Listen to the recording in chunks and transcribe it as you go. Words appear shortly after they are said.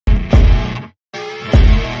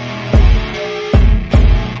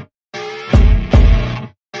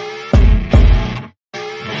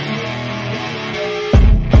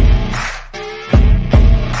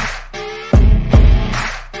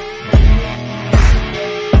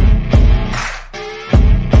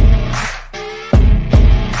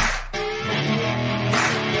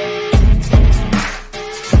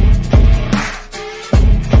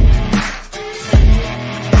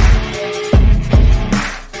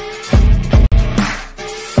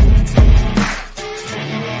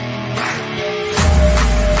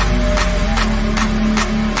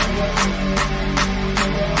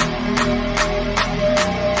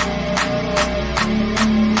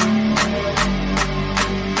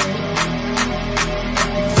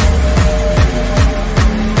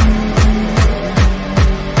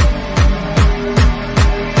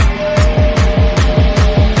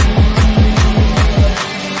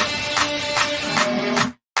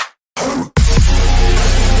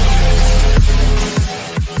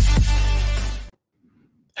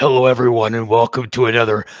Hello, everyone, and welcome to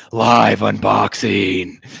another live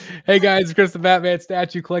unboxing. Hey, guys, it's Chris the Batman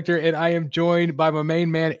Statue Collector, and I am joined by my main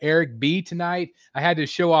man, Eric B, tonight. I had to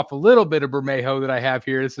show off a little bit of Bermejo that I have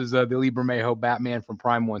here. This is the Lee Bermejo Batman from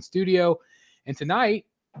Prime One Studio. And tonight,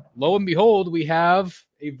 lo and behold, we have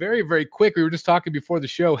a very, very quick, we were just talking before the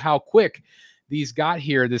show how quick these got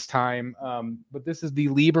here this time. But this is the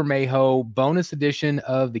Lee Bermejo bonus edition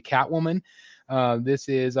of the Catwoman. This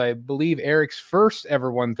is, I believe, Eric's first ever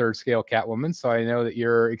 1/3 scale Catwoman, so I know that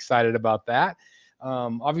you're excited about that.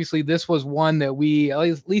 Obviously, this was one that we,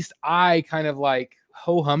 at least I kind of like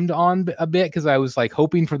ho-hummed on a bit because I was like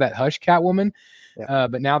hoping for that Hush Catwoman. Yeah.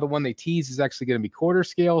 But now the one they tease is actually going to be 1/4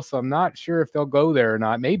 scale, so I'm not sure if they'll go there or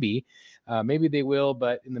not. Maybe they will,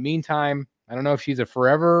 but in the meantime, I don't know if she's a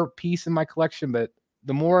forever piece in my collection, but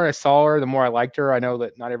the more I saw her, the more I liked her. I know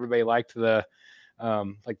that not everybody liked the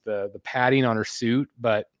padding on her suit,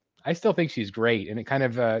 but I still think she's great, and it kind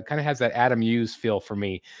of has that Adam Hughes feel for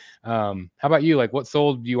me. How about you? Like, what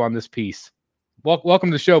sold you on this piece? Welcome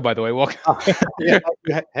to the show, by the way. Welcome. Yeah.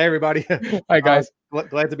 Hey, everybody. Hi, guys.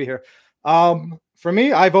 Glad to be here. For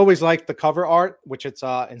me, I've always liked the cover art, which it's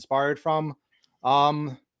inspired from.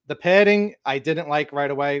 The padding I didn't like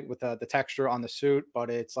right away with the texture on the suit, but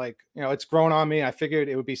it's like, it's grown on me. I figured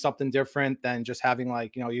it would be something different than just having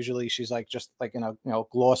like, usually she's like just like in a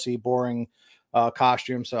glossy, boring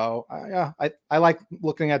costume. So yeah, I like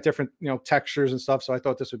looking at different textures and stuff. So I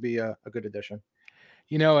thought this would be a good addition.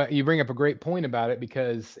 You bring up a great point about it,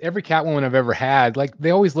 because every Catwoman I've ever had, like,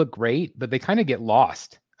 they always look great, but they kind of get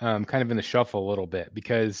lost, kind of in the shuffle a little bit,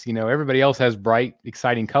 because everybody else has bright,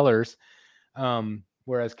 exciting colors.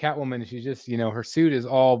 Whereas Catwoman, she's just, her suit is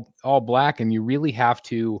all black, and you really have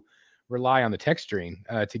to rely on the texturing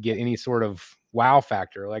to get any sort of wow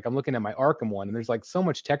factor. Like, I'm looking at my Arkham one, and there's like so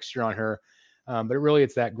much texture on her, but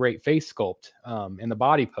it's that great face sculpt and the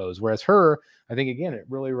body pose. Whereas her, I think, again, it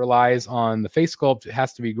really relies on the face sculpt. It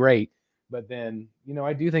has to be great, but then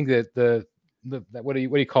I do think that that what do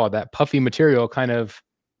you call it? That puffy material kind of,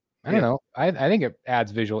 I don't know. I think it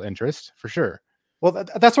adds visual interest for sure. Well,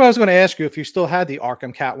 that's what I was going to ask you, if you still had the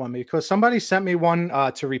Arkham Catwoman, because somebody sent me one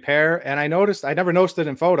to repair, and I never noticed it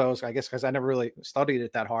in photos, I guess because I never really studied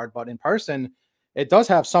it that hard, but in person, it does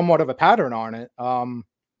have somewhat of a pattern on it. I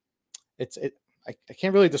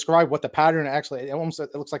can't really describe what the pattern actually, it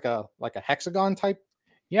looks like a hexagon type.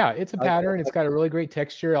 Yeah, it's a pattern. It's got a really great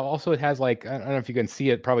texture. Also, it has like, I don't know if you can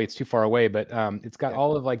see it, probably it's too far away, but it's got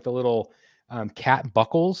all of like the little cat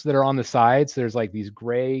buckles that are on the sides. There's like these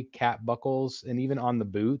gray cat buckles, and even on the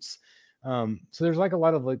boots. So there's like a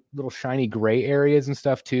lot of like little shiny gray areas and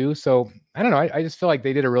stuff too. So I don't know. I just feel like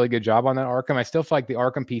they did a really good job on that Arkham. I still feel like the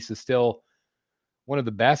Arkham piece is still one of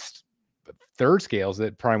the best 1/3 scales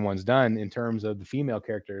that Prime One's done in terms of the female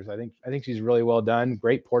characters. I think she's really well done.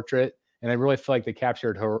 Great portrait. And I really feel like they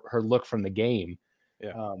captured her look from the game.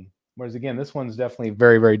 Yeah. Whereas, again, this one's definitely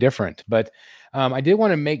very, very different. But I did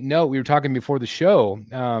want to make note, we were talking before the show.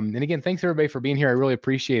 And again, thanks everybody for being here. I really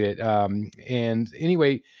appreciate it. And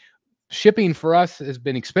anyway, shipping for us has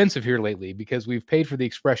been expensive here lately, because we've paid for the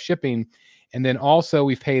express shipping. And then also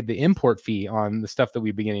we've paid the import fee on the stuff that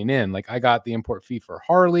we've been getting in. Like, I got the import fee for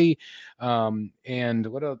Harley. And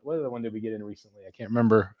what other one did we get in recently? I can't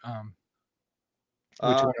remember.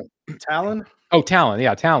 Which one? Talon. Oh, Talon.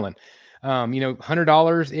 Yeah, Talon.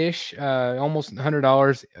 $100 ish, almost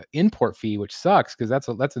 $100 import fee, which sucks, because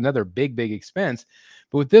that's another big expense.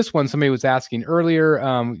 But with this one, somebody was asking earlier.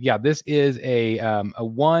 Yeah, this is a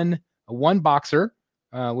one boxer,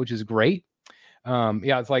 which is great.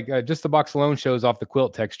 Yeah, it's like just the box alone shows off the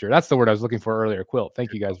quilt texture. That's the word I was looking for earlier. Quilt.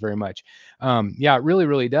 Thank you guys very much. Yeah, it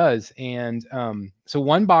really does. And so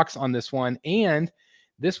one box on this one, and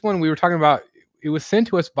this one we were talking about. It was sent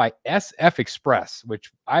to us by SF Express,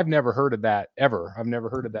 which I've never heard of that ever. I've never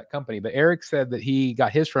heard of that company, but Eric said that he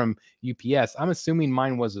got his from UPS. I'm assuming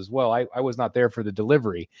mine was as well. I was not there for the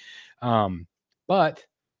delivery, but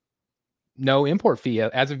no import fee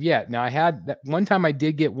as of yet. Now, I had that one time, I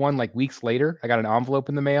did get one like weeks later. I got an envelope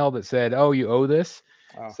in the mail that said, "Oh, you owe this."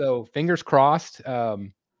 Oh. So fingers crossed.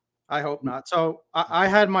 I hope not. So I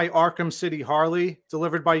had my Arkham City Harley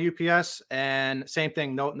delivered by UPS, and same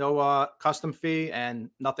thing. No custom fee, and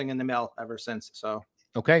nothing in the mail ever since. So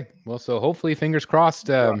okay, well, so hopefully, fingers crossed.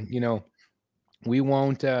 We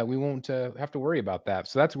won't have to worry about that.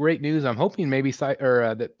 So that's great news. I'm hoping maybe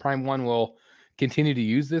that Prime One will continue to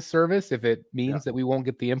use this service if it means that we won't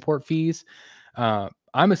get the import fees. I'm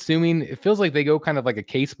assuming it feels like they go kind of like a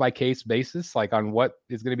case by case basis, like on what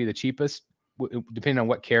is going to be the cheapest, depending on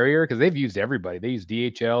what carrier, because they've used everybody. They use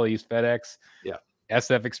DHL, they use FedEx,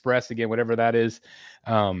 SF Express, again, whatever that is.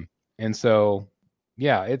 And so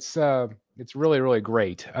Yeah, it's really, really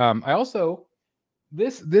great. I also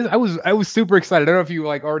this I was super excited. I don't know if you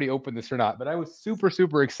like already opened this or not, but I was super,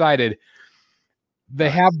 super excited. They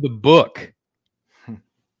All have the book.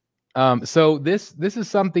 right. So this is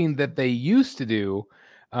something that they used to do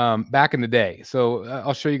back in the day. So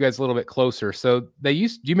I'll show you guys a little bit closer. So they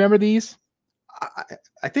used. Do you remember these? I,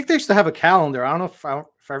 I think they used to have a calendar. I don't know if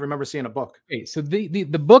I remember seeing a book. Okay, so the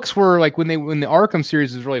books were like when the Arkham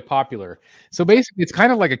series was really popular. So basically, it's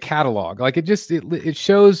kind of like a catalog. Like it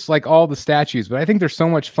shows like all the statues, but I think they're so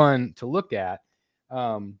much fun to look at.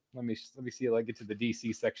 Let me see. Like get to the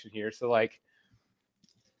DC section here. So like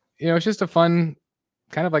it's just a fun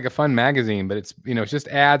kind of like a fun magazine, but it's it's just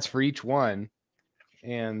ads for each one,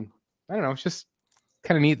 and I don't know. It's just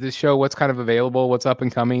kind of neat to show what's kind of available, what's up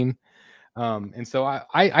and coming. And so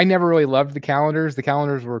I never really loved the calendars. The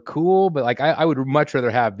calendars were cool, but like I would much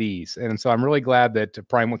rather have these. And so I'm really glad that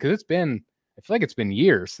Prime one, because I feel like it's been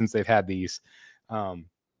years since they've had these.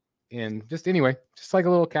 And just anyway, just like a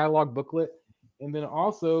little catalog booklet. And then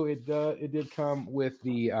also it did come with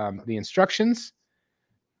the instructions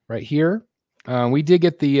right here. We did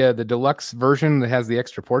get the deluxe version that has the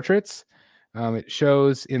extra portraits. It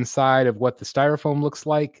shows inside of what the styrofoam looks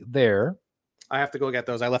like there. I have to go get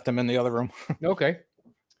those. I left them in the other room. Okay.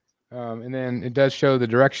 And then it does show the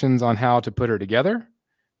directions on how to put her together,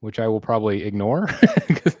 which I will probably ignore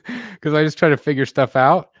because I just try to figure stuff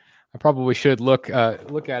out. I probably should look at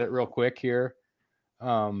it real quick here.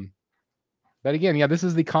 But again, yeah, this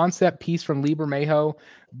is the concept piece from Lee Bermejo.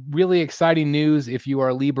 Really exciting news if you are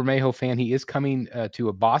a Lee Bermejo fan. He is coming to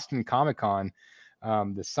a Boston Comic-Con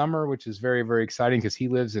this summer, which is very, very exciting because he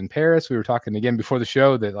lives in Paris. We were talking again before the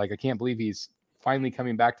show that like I can't believe he's finally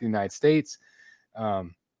coming back to the United States. So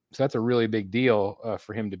that's a really big deal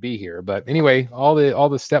for him to be here. But anyway, all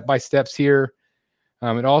the step-by-steps here.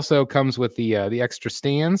 It also comes with the extra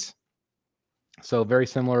stands. So very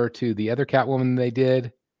similar to the other Catwoman they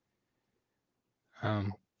did.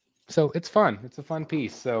 So it's fun. It's a fun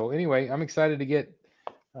piece. So anyway, I'm excited to get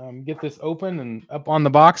this open and up on the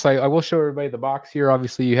box. I will show everybody the box here.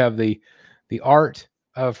 Obviously, you have the art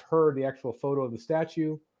of her, the actual photo of the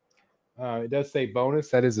statue. It does say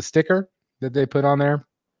bonus. That is a sticker that they put on there.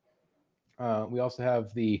 We also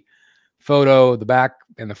have the photo, the back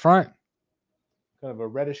and the front, kind of a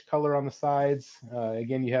reddish color on the sides.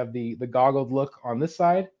 Again, you have the goggled look on this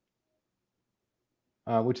side,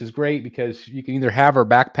 which is great because you can either have her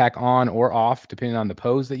backpack on or off, depending on the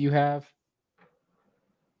pose that you have.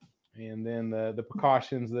 And then the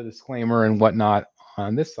precautions, the disclaimer and whatnot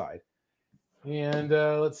on this side. And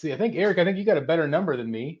let's see. I think, Eric, you got a better number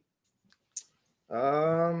than me. What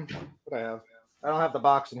I have? I don't have the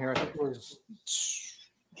box in here. I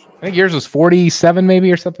think yours was 47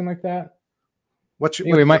 maybe or something like that.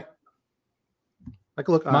 Anyway, I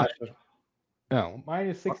could look. No, mine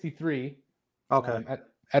is 63. Okay.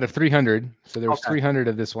 Out of 300. So there was 300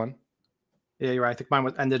 of this one. Yeah, you're right. I think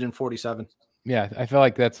mine ended in 47. Yeah, I feel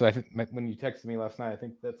like that's I think when you texted me last night, I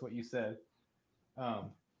think that's what you said.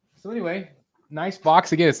 So anyway, nice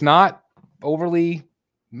box. Again, it's not overly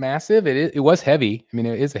massive. It was heavy. I mean,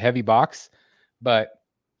 it is a heavy box, but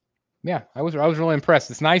yeah, I was really impressed.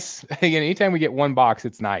 It's nice. Again, anytime we get one box,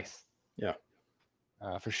 it's nice. Yeah,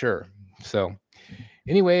 for sure. So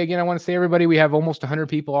anyway, again, I want to say, everybody, we have almost 100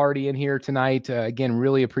 people already in here tonight. Again,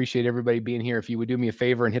 really appreciate everybody being here. If you would do me a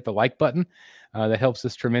favor and hit the like button, that helps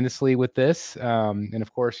us tremendously with this. And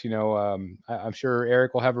of course, I'm sure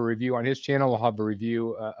Eric will have a review on his channel. We'll have a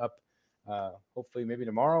review up hopefully maybe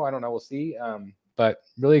tomorrow. I don't know. We'll see. But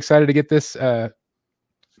really excited to get this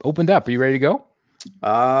opened up. Are you ready to go?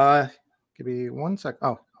 Give me 1 sec.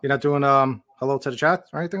 Oh, you're not doing hello to the chat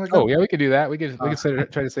or anything like that? Oh, yeah, we could do that. We could try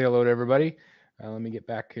to say hello to everybody. Let me get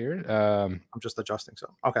back here. I'm just adjusting. So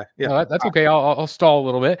okay, yeah, no, that's okay. I'll stall a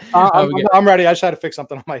little bit. I'm ready. I just had to fix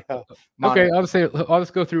something on my. Okay, I'll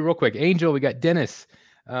just go through real quick. Angel, we got Dennis.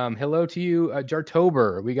 Hello to you,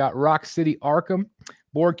 Jartober. We got Rock City Arkham,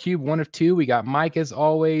 Board Cube 1 of 2. We got Mike as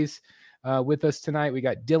always with us tonight. We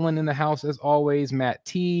got Dylan in the house as always. Matt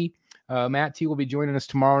T. Matt T will be joining us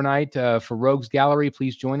tomorrow night for Rogues Gallery.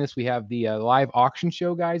 Please join us. We have the live auction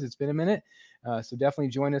show, guys. It's been a minute. So definitely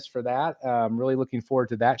join us for that. Really looking forward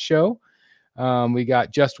to that show. We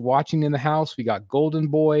got Just Watching in the house. We got Golden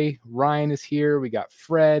Boy. Ryan is here. We got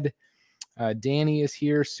Fred. Danny is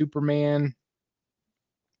here. Superman.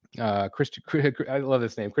 I love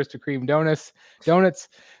this name. Krista Cream Donuts.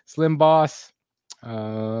 Slim Boss.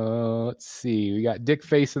 Let's see. We got Dick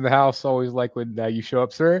Face in the house. Always like when you show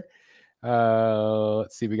up, sir.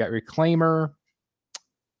 Let's see. We got Reclaimer.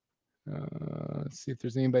 Let's see if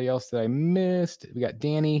there's anybody else that I missed. We got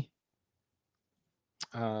Danny.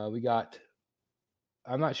 We got,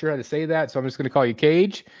 I'm not sure how to say that, so I'm just going to call you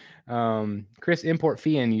Cage. Chris, import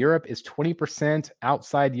fee in Europe is 20%.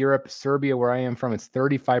 Outside Europe, Serbia, where I am from, it's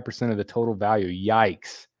 35% of the total value.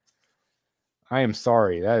 Yikes. I am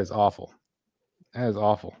sorry. That is awful. That is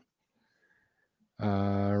awful.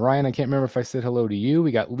 Ryan, I can't remember if I said hello to you.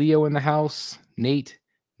 We got Leo in the house. Nate,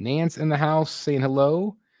 Nance in the house saying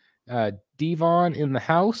hello. Devon in the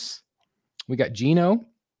house. We got Gino.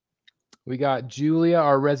 We got Julia,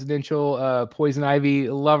 our residential poison ivy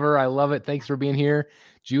lover. I love it. Thanks for being here,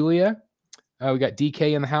 Julia. We got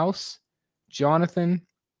DK in the house. Jonathan.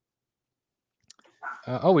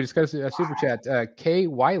 We just got a super chat. K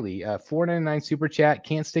Wiley, $4.99 super chat.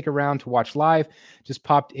 Can't stick around to watch live. Just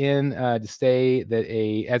popped in to say that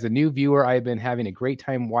as a new viewer, I've been having a great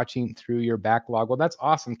time watching through your backlog. Well, that's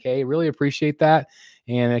awesome, Kay. Really appreciate that.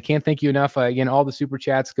 And I can't thank you enough. Again, all the super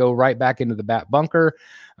chats go right back into the bat bunker.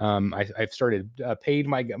 I've started paid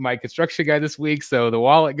my construction guy this week, so the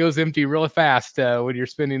wallet goes empty really fast when you're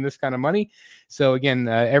spending this kind of money. So again,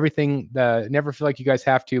 everything, never feel like you guys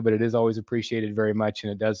have to, but it is always appreciated very much,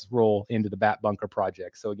 and it does roll into the bat bunker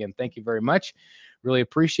project. So again, thank you very much. Really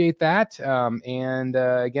appreciate that.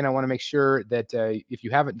 Again, I want to make sure that if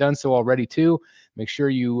you haven't done so already too, make sure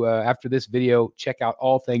you, after this video, check out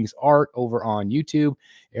All Things Art over on YouTube.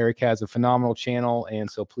 Eric has a phenomenal channel, and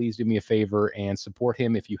so please do me a favor and support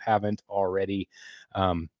him if you haven't already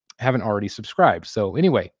subscribed. So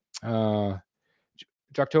anyway,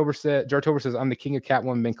 Jartober says, I'm the king of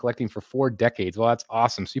Catwoman, been collecting for 4 decades. Well, that's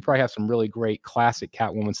awesome. So you probably have some really great classic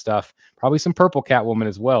Catwoman stuff, probably some purple Catwoman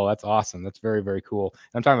as well. That's awesome. That's very, very cool.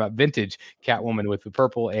 I'm talking about vintage Catwoman with the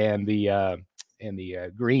purple and the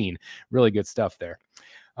green. Really good stuff there.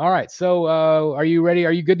 All right. So are you ready?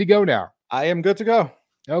 Are you good to go now? I am good to go.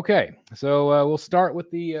 Okay. So we'll start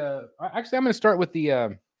with the, actually, I'm going to start with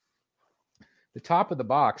the top of the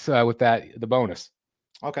box with the bonus.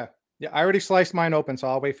 Okay. Yeah, I already sliced mine open, so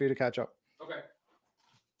I'll wait for you to catch up. Okay.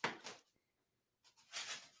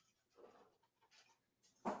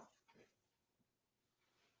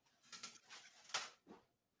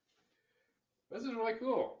 This is really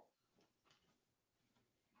cool.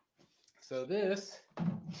 So this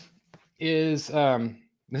is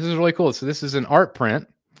really cool. So this is an art print.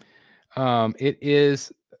 It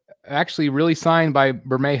is actually really signed by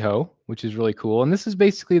Bermejo, which is really cool. And this is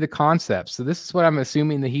basically the concept. So this is what I'm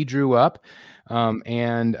assuming that he drew up.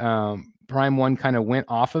 Prime One kind of went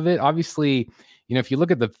off of it. Obviously, if you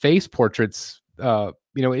look at the face portraits, it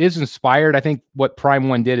is inspired. I think what Prime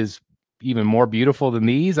One did is even more beautiful than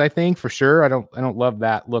these, I think, for sure. I don't love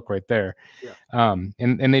that look right there. Yeah. I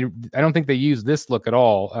don't think they used this look at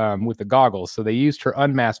all with the goggles. So they used her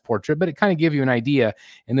unmasked portrait, but it kind of gives you an idea.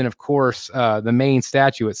 And then of course, the main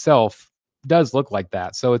statue itself does look like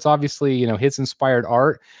that. So it's obviously, his inspired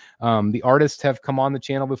art. The artists have come on the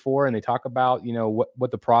channel before and they talk about,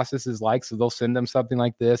 what the process is like. So they'll send them something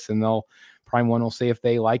like this and Prime One will say if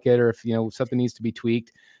they like it or if, something needs to be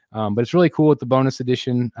tweaked. But it's really cool with the bonus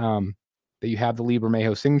edition. That you have the Lee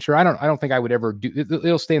Bermejo signature. I don't think I would ever do it.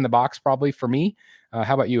 It'll stay in the box probably for me.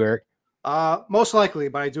 How about you, Eric? Most likely,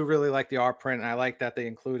 but I do really like the art print, and I like that they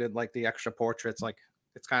included like the extra portraits. Like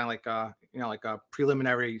it's kind of like like a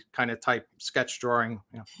preliminary kind of type sketch drawing.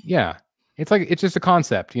 Yeah, it's just a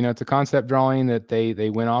concept. It's a concept drawing that they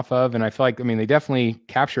went off of, and I feel like they definitely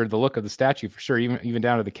captured the look of the statue for sure, even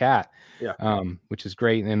down to the cat. Yeah. Which is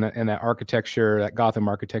great, and that architecture, that Gotham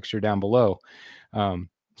architecture down below.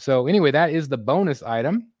 So anyway, that is the bonus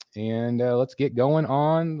item, and let's get going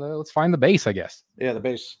on. Let's find the base, I guess. Yeah, the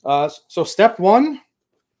base. So step 1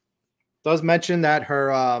 does mention that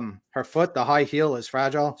her foot, the high heel, is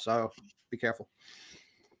fragile, so be careful.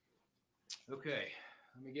 Okay,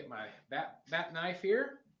 let me get my bat knife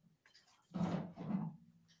here. I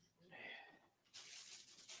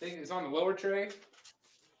think it's on the lower tray.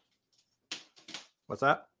 What's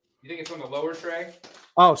that? You think it's on the lower tray?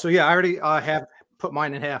 Oh, so yeah, I already have put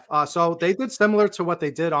mine in half. So they did similar to what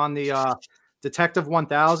they did on the Detective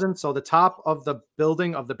 1000. So the top of the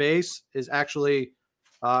building of the base is actually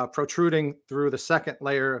protruding through the second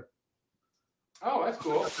layer. Oh, that's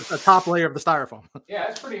cool. The top layer of the styrofoam. Yeah,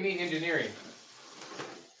 that's pretty neat engineering.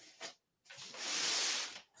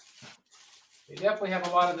 They definitely have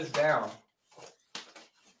a lot of this down.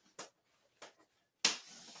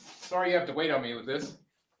 Sorry you have to wait on me with this.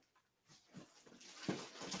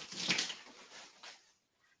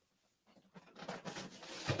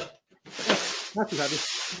 Not too heavy.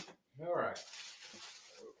 All right.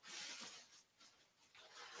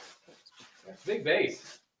 That's a big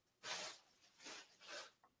base.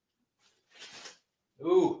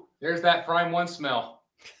 Ooh, there's that Prime One smell.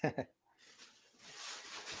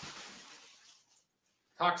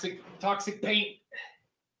 Toxic paint.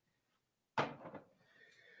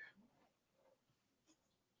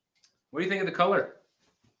 What do you think of the color?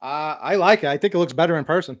 I like it. I think it looks better in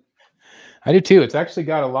person. I do too. It's actually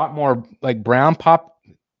got a lot more like brown pop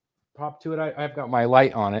to it. I've got my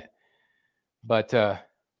light on it, but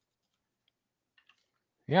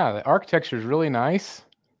yeah, the architecture is really nice.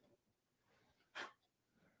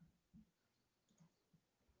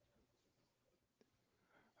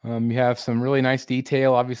 You have some really nice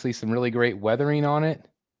detail, obviously some really great weathering on it,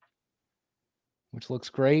 which looks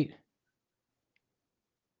great.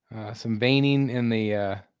 Some veining in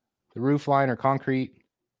the roof line or concrete.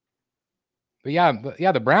 But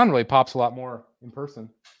yeah, the brown really pops a lot more in person.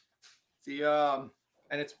 And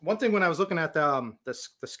it's one thing when I was looking at the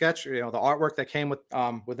sketch, the artwork that came with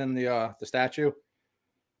within the statue.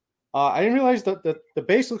 I didn't realize that the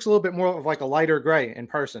base looks a little bit more of like a lighter gray in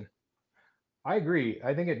person. I agree.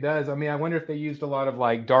 I think it does. I mean, I wonder if they used a lot of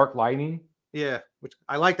like dark lighting. Yeah, which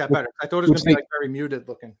I like that better. I thought it was going to be like very muted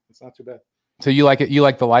looking. It's not too bad. So you like it? You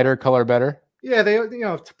like the lighter color better? Yeah, they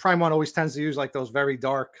Prime One always tends to use like those very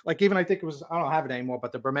dark, like even I think it was, I don't have it anymore,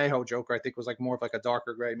 but the Bermejo Joker I think was like more of like a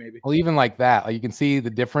darker gray maybe. Well, even like that, like you can see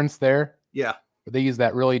the difference there. Yeah, but they use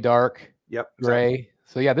that really dark gray. Exactly.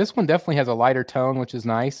 So yeah, this one definitely has a lighter tone, which is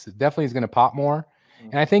nice. It definitely is going to pop more.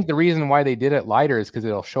 And I think the reason why they did it lighter is because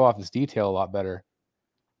it'll show off its detail a lot better.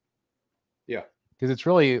 Yeah, because it's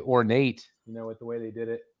really ornate, with the way they did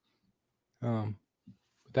it.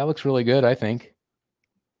 That looks really good, I think.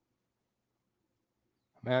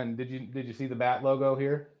 Man, did you see the bat logo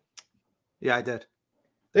here? Yeah, I did.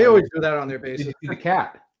 They always do that on their bases. Did you see the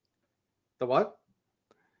cat? The what?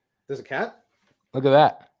 There's a cat? Look at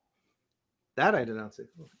that. That I did not see.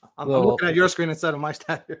 I'm looking at your screen instead of my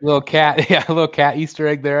statue. Little cat, yeah, a little cat Easter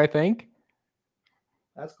egg there, I think.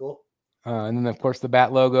 That's cool. And then, of course, the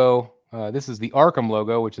bat logo. This is the Arkham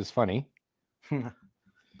logo, which is funny.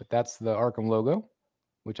 But that's the Arkham logo,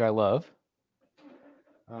 which I love.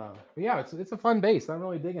 But yeah, it's a fun base. I'm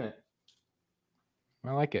really digging it.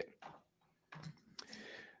 I like it.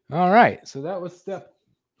 All right, so that was step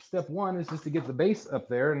one, is just to get the base up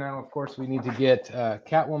there. Now, of course, we need to get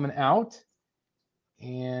Catwoman out.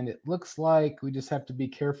 And it looks like we just have to be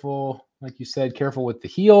careful, like you said, careful with the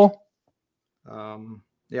heel.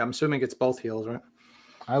 Yeah, I'm assuming it's both heels, right?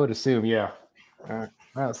 I would assume, yeah. All right.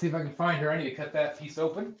 All right, let's see if I can find her. I need to cut that piece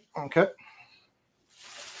open. Okay.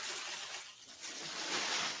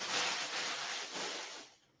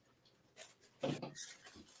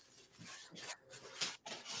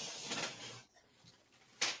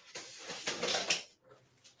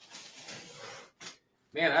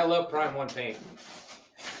 Man, I love Prime 1 paint.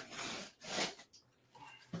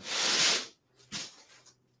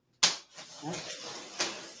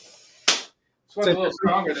 This one's a little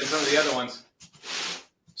stronger than some of the other ones.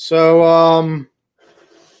 So,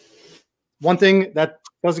 one thing that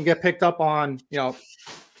doesn't get picked up on, the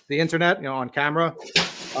internet, on camera,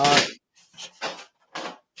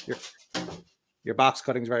 your box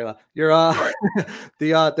cutting is very loud.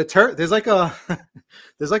 There's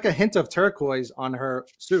like a hint of turquoise on her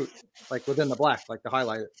suit, like within the black, like the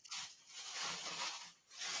highlighter.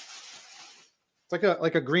 It's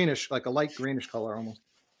like a greenish, like a light greenish color almost.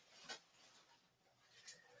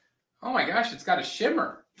 Oh my gosh, it's got a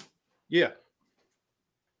shimmer. Yeah.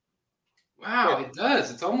 Wow, yeah. It does.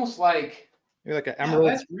 It's almost like maybe like an emerald.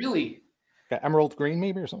 That's really like an emerald green,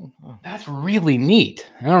 maybe, or something. Oh. That's really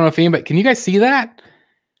neat. I don't know if anybody can you guys see that?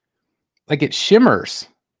 Like it shimmers.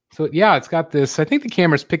 So yeah, it's got this. I think the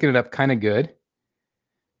camera's picking it up kind of good.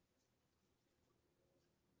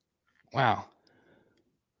 Wow.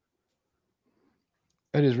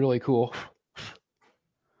 That is really cool.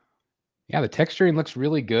 Yeah, the texturing looks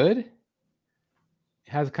really good. It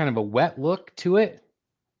has kind of a wet look to it.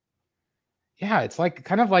 Yeah, it's like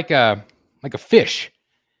kind of like a fish.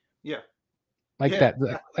 Yeah. Like that,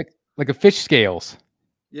 like a fish scales.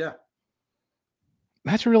 Yeah.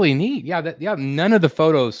 That's really neat. Yeah, none of the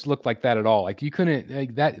photos look like that at all. Like you couldn't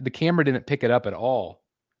like that. The camera didn't pick it up at all.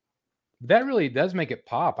 That really does make it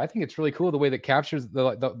pop. I think it's really cool the way that captures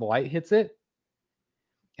the light hits it.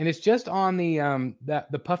 And it's just on the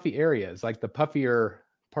the puffy areas, like the puffier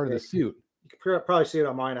part of the suit. You can probably see it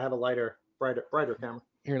on mine. I have a lighter, brighter camera.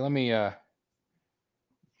 Here, let me get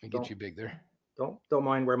you big there. Don't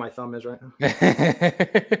mind where my thumb is right now.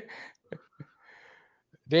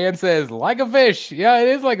 Dan says, like a fish. Yeah, it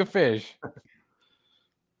is like a fish.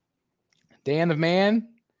 Dan the man.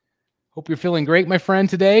 Hope you're feeling great, my friend,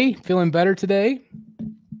 today. Feeling better today.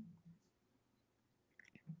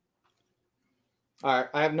 All right,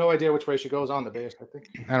 I have no idea which way she goes on the base. I think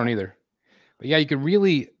I don't either, but yeah, you could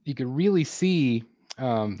really see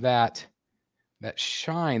that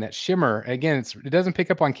shine, that shimmer. Again, it doesn't pick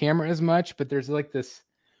up on camera as much, but there's like this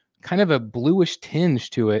kind of a bluish tinge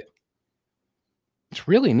to it. It's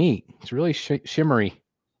really neat. It's really shimmery.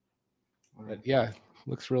 But yeah,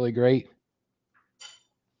 looks really great.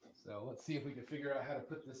 So let's see if we can figure out how to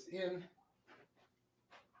put this in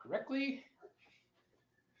correctly.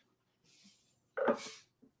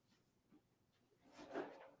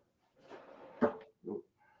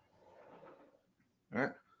 All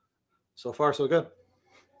right. So far, so good.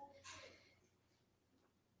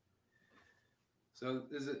 So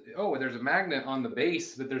is it? Oh, there's a magnet on the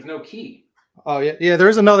base, but there's no key. Oh yeah, yeah. There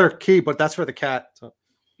is another key, but that's for the cat. So.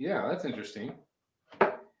 Yeah, that's interesting.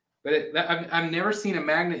 But I've never seen a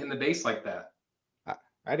magnet in the base like that. I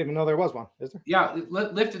didn't even know there was one. Is there? Yeah,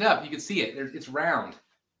 lift it up. You can see it. It's round.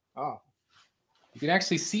 Oh. You can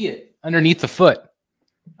actually see it underneath the foot.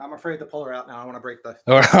 I'm afraid to pull her out now. I want to break the.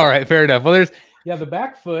 All right, fair enough. Well, the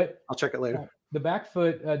back foot. I'll check it later. The back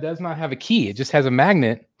foot does not have a key. It just has a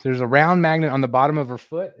magnet. There's a round magnet on the bottom of her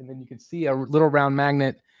foot, and then you can see a little round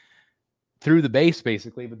magnet through the base,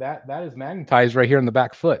 basically. But that is magnetized right here on the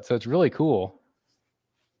back foot, so it's really cool.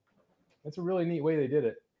 That's a really neat way they did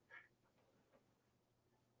it.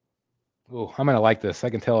 Oh, I'm gonna like this. I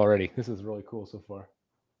can tell already. This is really cool so far.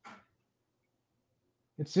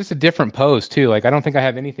 It's just a different pose too. Like I don't think I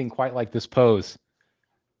have anything quite like this pose.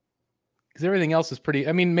 Because everything else is pretty.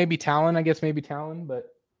 I mean, maybe Talon. I guess maybe Talon, but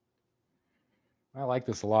I like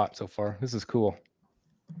this a lot so far. This is cool.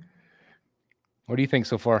 What do you think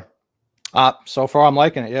so far? So far I'm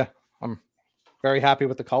liking it. Yeah, I'm very happy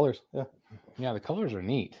with the colors. Yeah, yeah, the colors are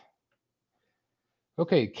neat.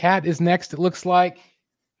 Okay, cat is next. It looks like.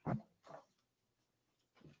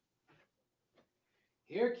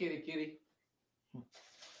 Here, kitty.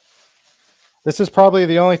 This is probably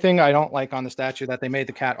the only thing I don't like on the statue, that they made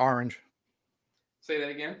the cat orange. Say that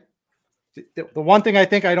again. The one thing I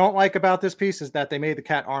think I don't like about this piece is that they made the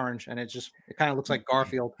cat orange, and it kind of looks like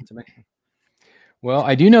Garfield to me. Well,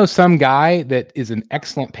 I do know some guy that is an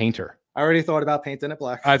excellent painter. I already thought about painting it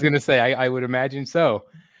black. I was going to say, I would imagine so.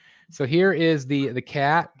 So here is the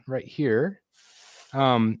cat right here.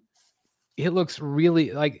 It looks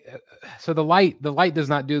really like, so the light does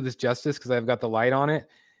not do this justice because I've got the light on it.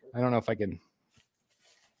 I don't know if I can.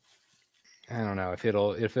 I don't know if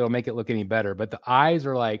it'll make it look any better, but the eyes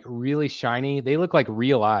are like really shiny. They look like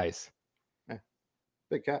real eyes. Yeah.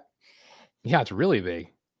 Big cat. Yeah, it's really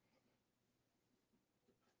big.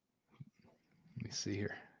 Let me see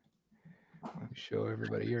here. Let me show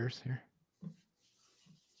everybody yours here.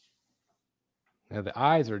 Now the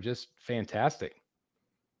eyes are just fantastic.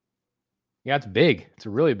 Yeah, it's big. It's a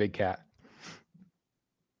really big cat.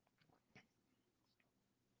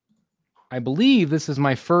 I believe this is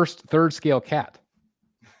my first third scale cat.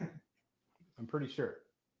 I'm pretty sure.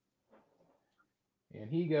 And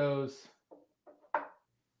he goes,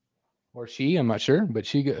 or she, I'm not sure, but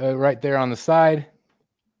she right there on the side.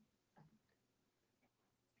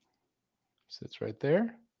 Sits right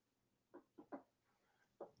there.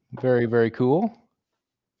 Very, very cool.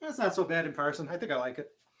 That's not so bad in person. I think I like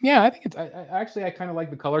it. Yeah, I think it's. I kind of like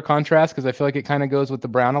the color contrast because I feel like it kind of goes with the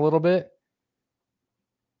brown a little bit.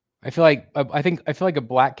 I feel like a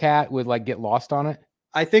black cat would like get lost on it.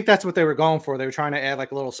 I think that's what they were going for. They were trying to add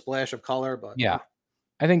like a little splash of color, but yeah,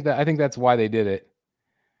 I think that's why they did it.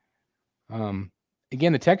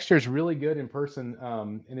 Again, the texture is really good in person,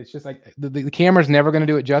 and it's just like the camera's never going to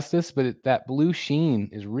do it justice, but that blue sheen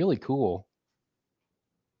is really cool.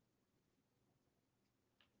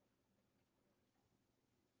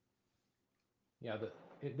 Yeah,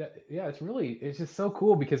 it's just so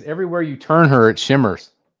cool because everywhere you turn her, it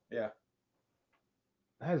shimmers. Yeah.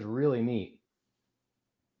 That is really neat.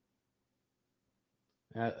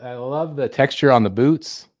 I love the texture on the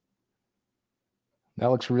boots.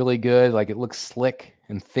 That looks really good. Like it looks slick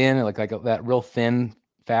and thin, like that real thin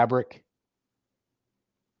fabric.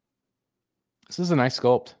 This is a nice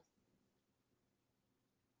sculpt.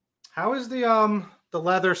 How is the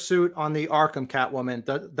leather suit on the Arkham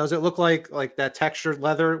Catwoman? Does it look like that textured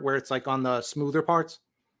leather where it's like on the smoother parts?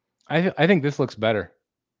 I think this looks better.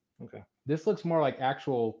 Okay. This looks more like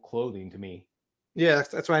actual clothing to me. Yeah,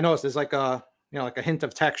 that's what I noticed. There's like a like a hint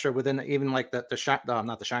of texture within even like not the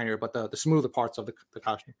shinier, but the smoother parts of the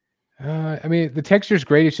costume. I mean, the texture is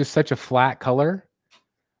great. It's just such a flat color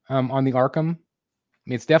on the Arkham. I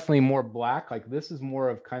mean, it's definitely more black. Like this is more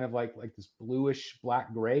of kind of like this bluish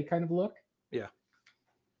black gray kind of look. Yeah.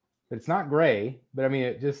 But it's not gray. But I mean,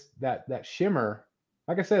 it just that shimmer.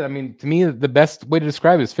 Like I said, I mean, to me, the best way to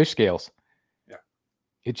describe it is fish scales.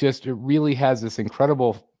 It really has this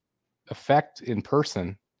incredible effect in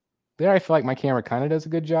person there, I feel like my camera kind of does a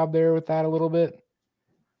good job there with that a little bit.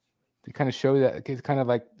 To kind of show that it's kind of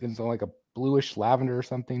like it's like a bluish lavender or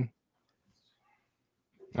something.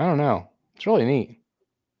 I don't know. It's really neat.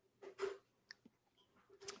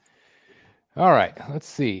 All right, let's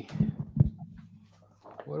see.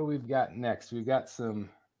 What do we've got next? We've got some,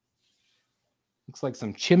 looks like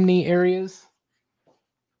some chimney areas.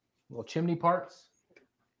 Little chimney parts.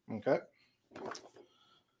 Okay.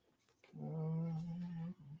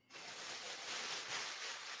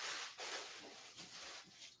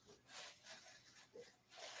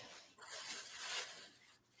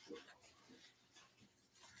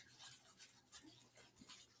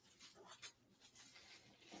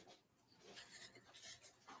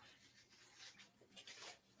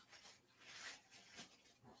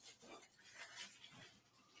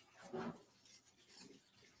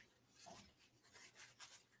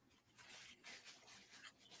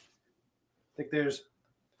 I think there's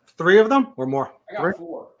 3 of them or more. I got 3?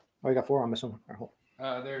 4. Oh, you got 4. I'm missing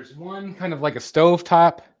one. There's one kind of like a stove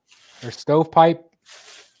top or stovepipe.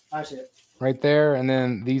 I see it right there. And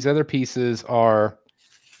then these other pieces are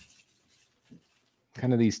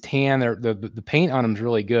kind of these tan. The paint on them is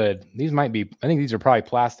really good. These might be, I think these are probably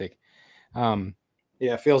plastic. Yeah,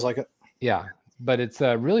 it feels like it. Yeah, but it's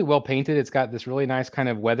really well painted. It's got this really nice kind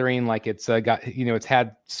of weathering, like it's got, it's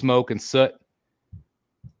had smoke and soot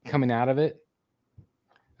coming out of it.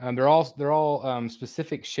 They're all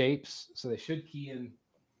specific shapes, so they should key in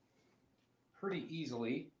pretty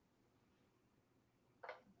easily.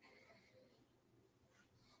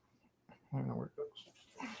 I don't know where it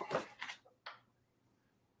goes.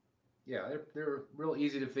 Yeah, they're real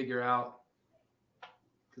easy to figure out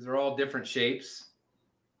because they're all different shapes.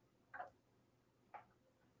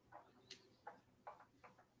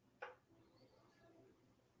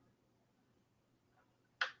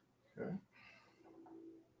 Okay.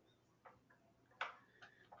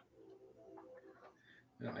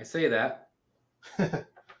 Now, I say that.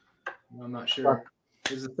 I'm not sure.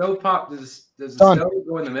 Does the stove pop? Does the stove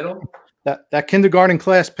go in the middle? That kindergarten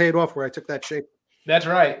class paid off where I took that shape. That's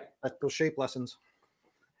right. Those shape lessons.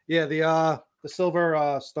 Yeah, the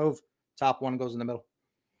silver stove top one goes in the middle.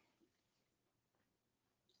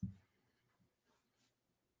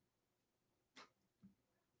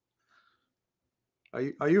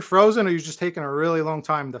 Are you frozen, or are you just taking a really long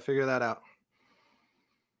time to figure that out?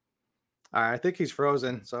 All right, I think he's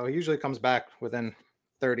frozen, so he usually comes back within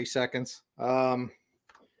 30 seconds. I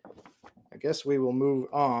guess we will move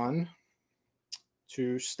on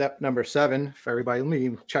to step number 7 for everybody. Let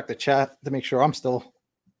me check the chat to make sure I'm still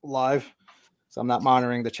live. So I'm not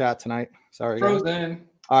monitoring the chat tonight. Sorry. Frozen. Guys.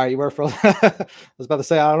 All right, you were frozen. I was about to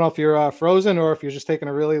say, I don't know if you're frozen or if you're just taking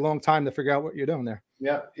a really long time to figure out what you're doing there.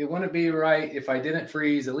 Yeah, it wouldn't be right if I didn't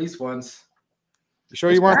freeze at least once. You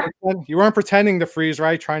sure you weren't pretending to freeze,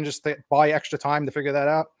 right? Trying to just buy extra time to figure that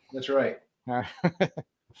out. That's right. All right.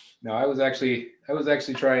 No, I was actually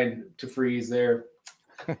trying to freeze there.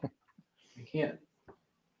 I can't.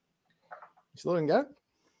 You still didn't get it?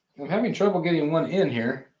 I'm having trouble getting one in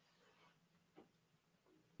here.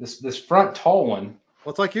 This front tall one.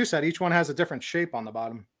 Well, it's like you said, each one has a different shape on the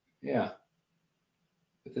bottom. Yeah.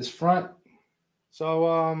 But this front. So,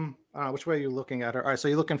 I don't know, which way are you looking at her? All right, so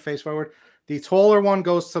you're looking face forward. The taller one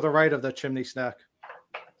goes to the right of the chimney stack.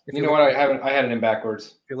 You know what? I had it in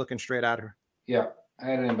backwards. If you're looking straight at her. Yeah, I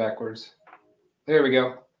had it in backwards. There we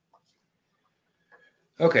go.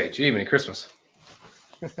 Okay, gee, Merry Christmas.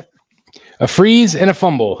 A freeze and a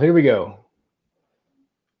fumble. Here we go.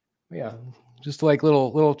 Yeah, just like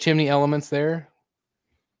little chimney elements there.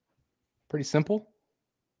 Pretty simple.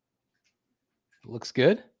 Looks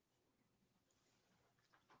good.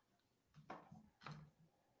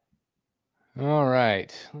 All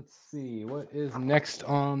right, let's see what is next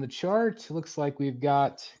on the chart. Looks like we've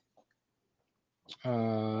got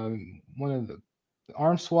one of the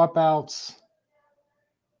arm swap outs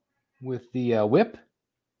with the whip.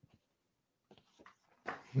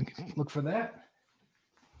 We can look for that.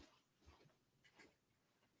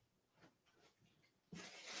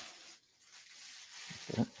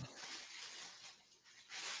 Okay.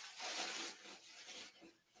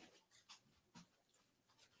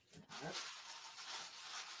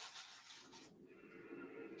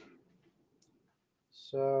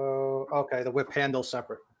 So, okay, the whip handle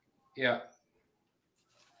separate. Yeah.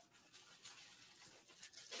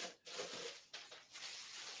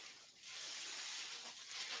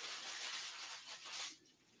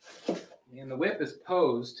 And the whip is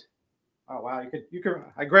posed. Oh wow, you could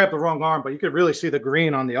I grabbed the wrong arm, but you could really see the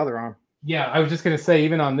green on the other arm. Yeah, I was just gonna say,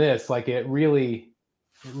 even on this, like it really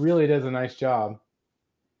does a nice job.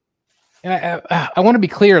 And I want to be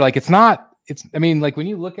clear, like it's not. I mean, like when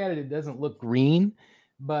you look at it, it doesn't look green,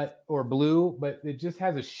 or blue, but it just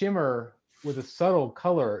has a shimmer with a subtle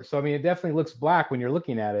color. So I mean, it definitely looks black when you're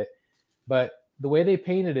looking at it, but the way they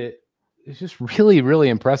painted it is just really, really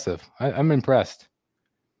impressive. I'm impressed.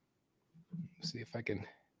 Let's see if I can.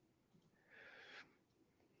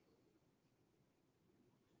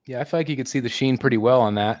 Yeah, I feel like you could see the sheen pretty well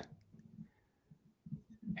on that.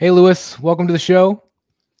 Hey, Lewis, welcome to the show.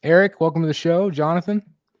 Eric, welcome to the show. Jonathan,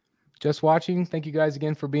 just watching. Thank you guys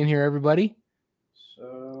again for being here, everybody.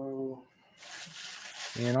 So,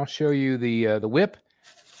 and I'll show you the whip.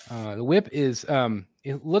 The whip is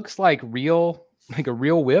it looks like a real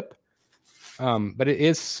whip, but it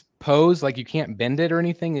is posed. Like you can't bend it or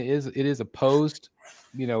anything. It is a posed.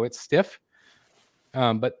 You know, it's stiff,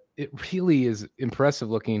 but it really is impressive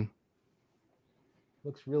looking.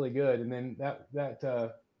 Looks really good. And then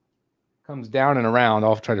that comes down and around.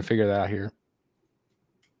 I'll try to figure that out here.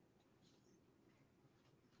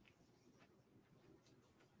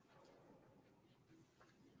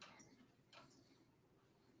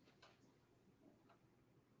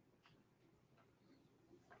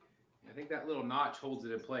 I think that little notch holds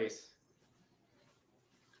it in place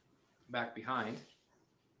back behind.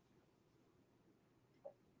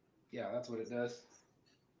 Yeah, that's what it does.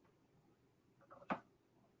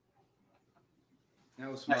 That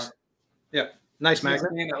was smart. Nice. Yeah, nice magnet.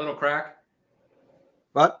 That little crack.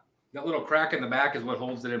 What? That little crack in the back is what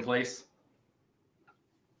holds it in place.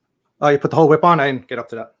 Oh, you put the whole whip on? I didn't get up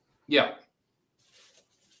to that. Yeah.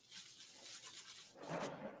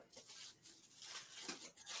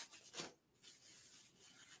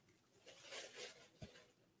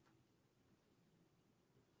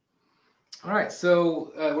 All right,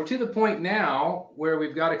 so we're to the point now where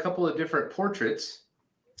we've got a couple of different portraits,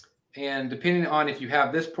 and depending on if you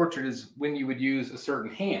have this portrait is when you would use a certain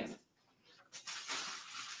hand.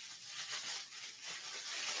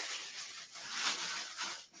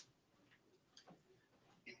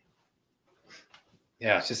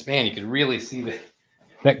 Yeah, it's just, man, you can really see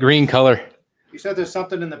that green color. You said there's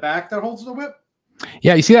something in the back that holds the whip?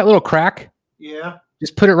 Yeah, you see that little crack? Yeah.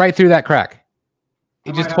 Just put it right through that crack.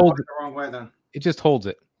 It just holds it the wrong way then. It just holds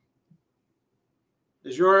it.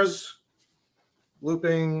 Is yours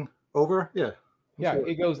looping over? Yeah. Yeah,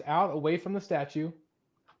 it goes out away from the statue. Let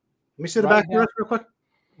me see the back of yours real quick.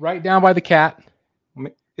 Right down by the cat.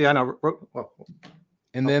 Yeah, I know.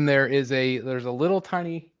 And then there's a little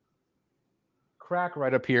tiny crack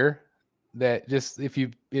right up here that just it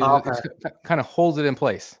kind of holds it in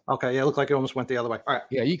place. Okay, yeah, it looked like it almost went the other way. All right.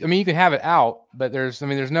 Yeah, I mean you can have it out, but there's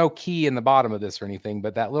no key in the bottom of this or anything,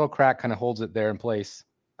 but that little crack kind of holds it there in place.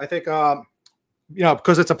 I think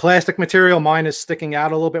because it's a plastic material, mine is sticking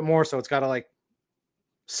out a little bit more, so it's got to like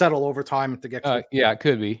settle over time to get yeah, it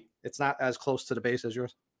could be. It's not as close to the base as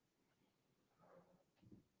yours.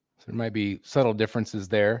 So there might be subtle differences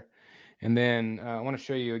there. And then I want to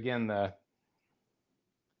show you again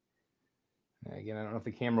Again, I don't know if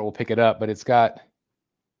the camera will pick it up, but it's got,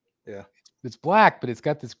 it's black, but it's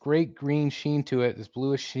got this great green sheen to it, this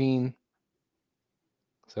bluish sheen.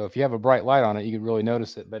 So if you have a bright light on it, you could really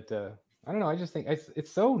notice it. But I don't know. I just think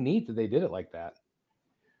it's so neat that they did it like that.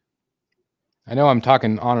 I know I'm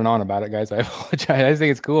talking on and on about it, guys. I apologize. I just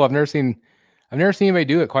think it's cool. I've never seen anybody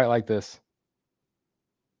do it quite like this.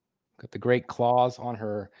 Got the great claws on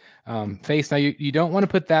her face. Now you don't want to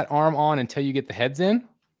put that arm on until you get the heads in.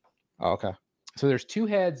 Oh, okay. So there's two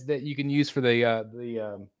heads that you can use for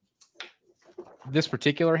this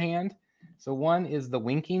particular hand. So one is the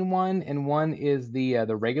winking one, and one is the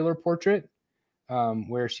regular portrait,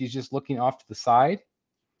 where she's just looking off to the side.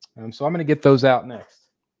 So I'm going to get those out next.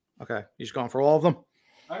 Okay, you just going for all of them?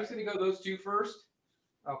 I'm just going to go those two first.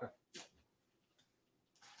 Okay.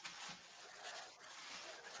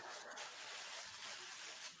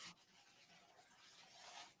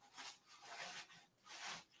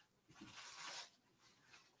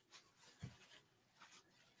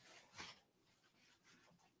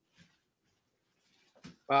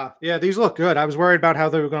 Yeah, these look good. I was worried about how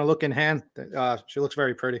they were going to look in hand. She looks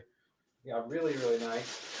very pretty. Yeah, really, really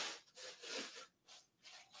nice.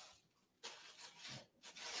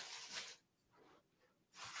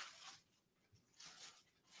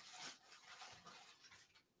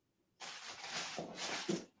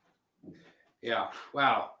 Yeah,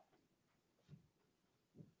 wow.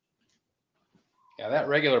 Yeah, that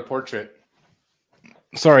regular portrait.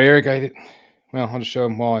 Sorry, Eric. Well, I'll just show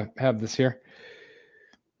him while I have this here.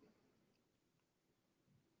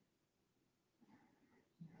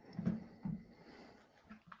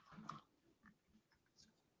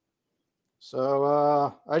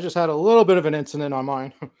 So I just had a little bit of an incident on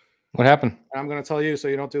mine. What happened? And I'm going to tell you so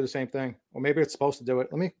you don't do the same thing. Or maybe it's supposed to do it.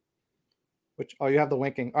 Oh, you have the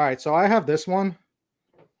winking. All right, so I have this one.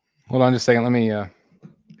 Hold on just a second. Let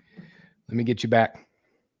me get you back.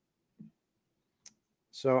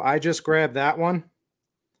 So I just grabbed that one.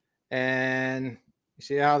 And you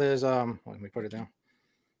see how there's let me put it down.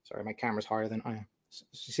 Sorry, my camera's higher than I am. So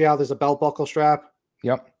you see how there's a belt buckle strap?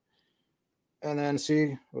 Yep. And then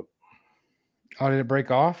see. Oh, did it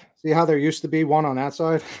break off? See how there used to be one on that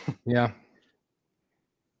side? Yeah.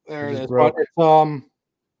 There it is. Broke. But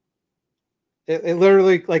it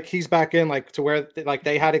literally, like, he's back in, like, to where like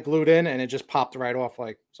they had it glued in and it just popped right off.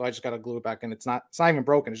 Like, so I just got to glue it back in. It's not even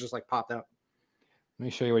broken. It's just like popped out. Let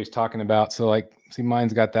me show you what he's talking about. So, like, see,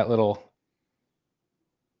 mine's got that little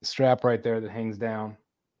strap right there that hangs down.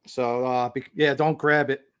 So yeah, don't grab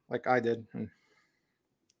it like I did.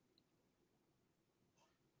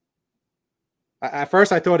 At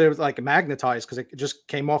first I thought it was like magnetized because it just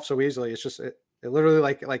came off so easily. It's just it literally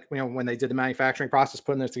like when they did the manufacturing process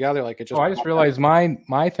putting this together, like it just. Oh, I just realized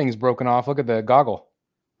my thing's broken off. Look at the goggle.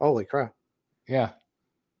 Holy crap! Yeah.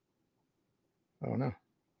 Oh no!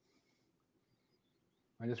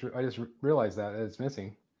 I just realized that it's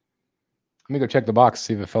missing. Let me go check the box,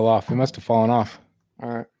 see if it fell off. It must have fallen off. All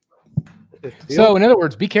right. So, in other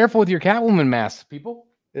words, be careful with your Catwoman mask, people.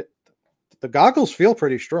 The goggles feel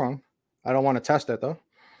pretty strong. I don't want to test it though.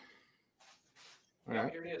 Yeah,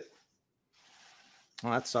 here it is.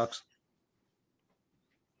 Well, that sucks.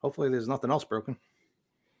 Hopefully, there's nothing else broken.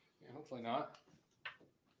 Yeah, hopefully not.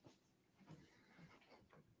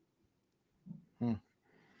 I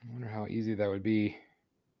wonder how easy that would be.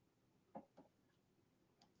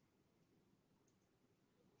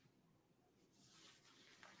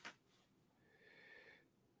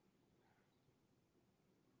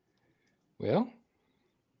 Well,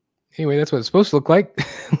 anyway, that's what it's supposed to look like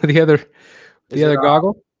with the other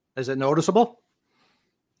goggle. Is it noticeable?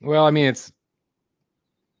 Well, I mean, it's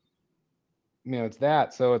it's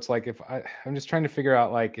that. So it's like I'm just trying to figure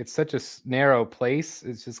out, like, it's such a narrow place.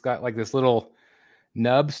 It's just got like this little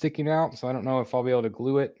nub sticking out. So I don't know if I'll be able to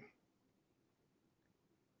glue it.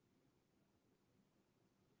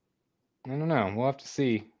 I don't know. We'll have to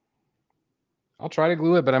see. I'll try to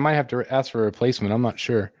glue it, but I might have to ask for a replacement. I'm not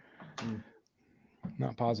sure.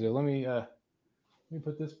 Not positive. Let me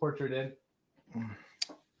put this portrait in.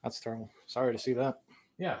 That's terrible. Sorry to see that.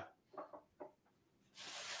 Yeah.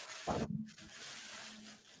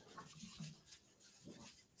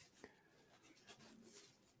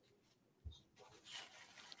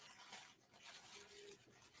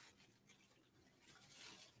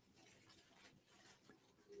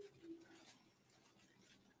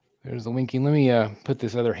 There's the winking. Let me put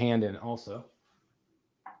this other hand in also.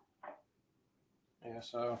 Yeah,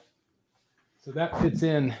 so that fits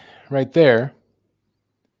in right there.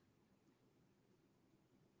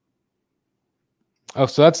 Oh,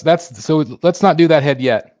 so that's so let's not do that head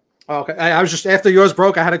yet. Okay, I was just, after yours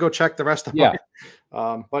broke, I had to go check the rest of mine.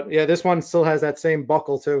 But yeah, this one still has that same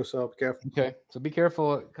buckle too, so be careful. Okay, so be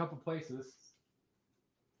careful a couple places.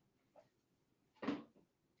 I'm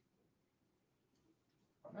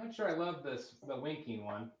not sure I love the winking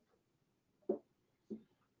one.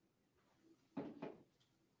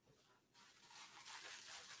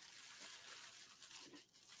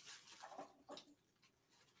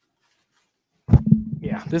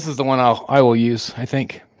 Yeah, this is the one I will use, I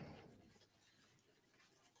think.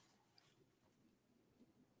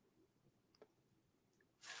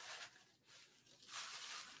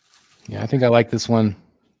 Yeah, I think I like this one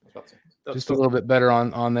just a little bit better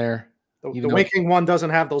on there. The winking one doesn't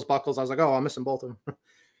have those buckles. I was like, oh, I'm missing both of them.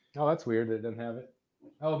 Oh, that's weird that it doesn't have it.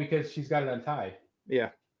 Oh, because she's got it untied. Yeah.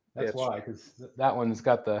 That's why, because that one's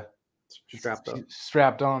got the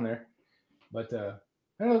strapped on there. But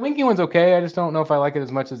I don't know, the winking one's okay. I just don't know if I like it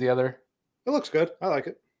as much as the other. It looks good. I like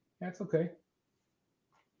it. That's okay.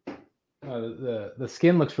 The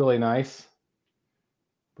skin looks really nice.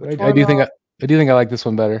 But I do think I like this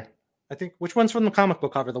one better. I think, which one's from the comic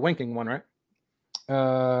book cover? The winking one, right?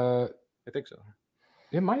 I think so.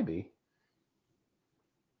 It might be.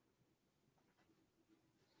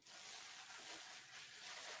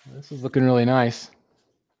 This is looking really nice.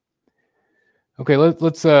 Okay,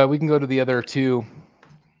 let's we can go to the other two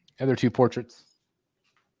portraits.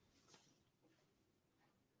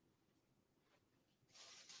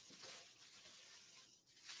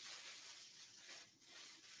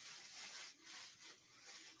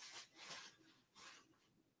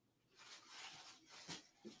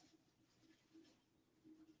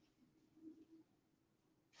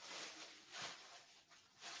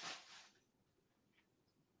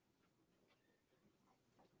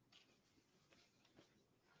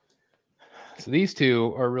 So these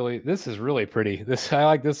two are really, this is really pretty. I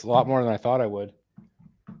like this a lot more than I thought I would.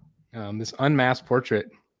 This unmasked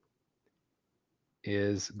portrait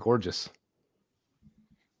is gorgeous.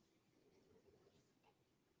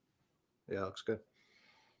 Yeah, looks good.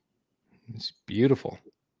 It's beautiful.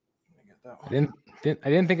 Let me get that one. I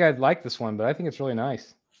didn't think I'd like this one, but I think it's really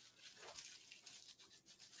nice.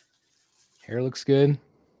 Hair looks good.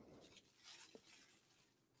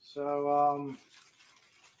 So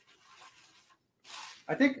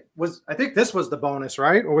I think this was the bonus,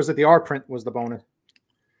 right? Or was it the art print was the bonus?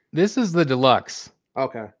 This is the deluxe.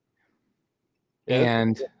 Okay.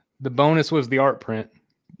 And the bonus was the art print.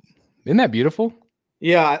 Isn't that beautiful?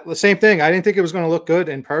 Yeah, the same thing. I didn't think it was going to look good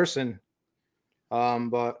in person.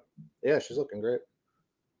 But yeah, she's looking great.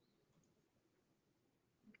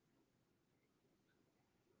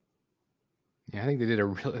 Yeah, I think they did a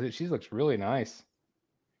really, she looks really nice.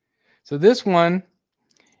 So this one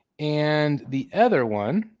and the other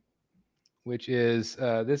one, which is,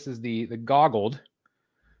 this is the goggled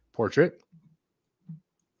portrait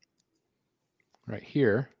right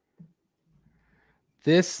here.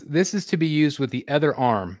 This is to be used with the other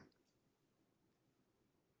arm.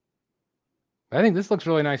 I think this looks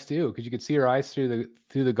really nice too, because you can see her eyes through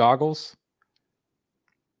the goggles.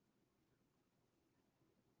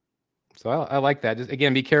 So I like that. Just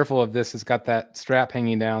again, be careful of this. It's got that strap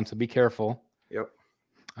hanging down, so be careful. Yep.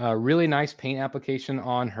 Really nice paint application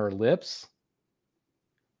on her lips.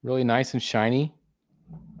 Really nice and shiny.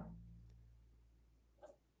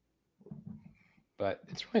 But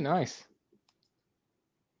it's really nice.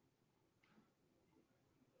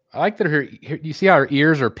 I like that you see how her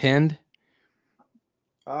ears are pinned?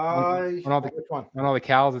 On all which one? On all the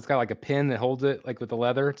cows, it's got like a pin that holds it, like with the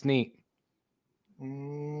leather. It's neat.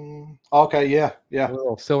 Okay, yeah.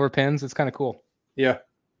 Little silver pins. It's kind of cool. Yeah.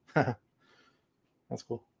 That's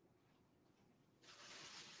cool.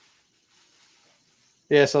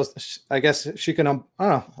 Yeah, so I guess she can, I don't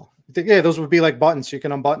know. Yeah, those would be like buttons. She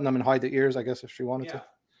can unbutton them and hide the ears, I guess, if she wanted to.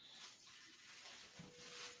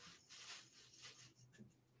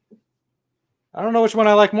 I don't know which one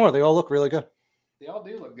I like more. They all look really good. They all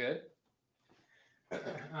do look good.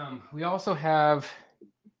 We also have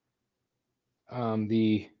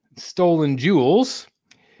the stolen jewels.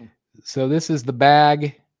 So this is the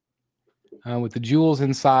bag with the jewels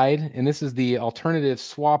inside, and this is the alternative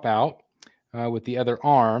swap out with the other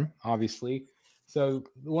arm, obviously. So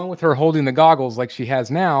the one with her holding the goggles like she has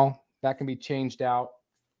now, that can be changed out.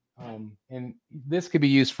 And this could be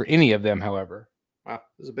used for any of them, however. Wow,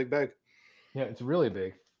 this is a big bag. Yeah, it's really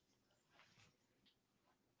big.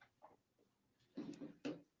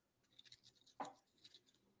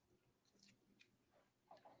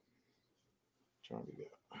 Trying to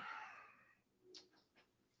get.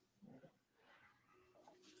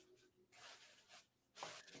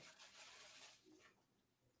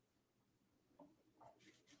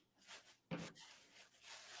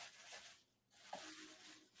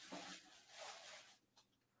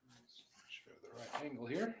 Show the right angle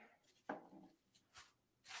here.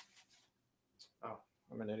 Oh,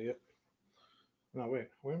 I'm an idiot. No, wait.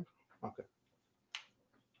 Where? Okay.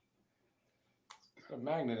 Got a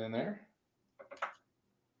magnet in there.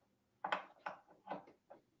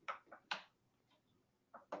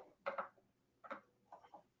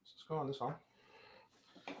 Let's go on this arm.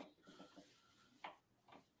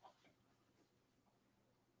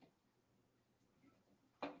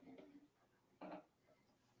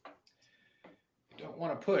 You don't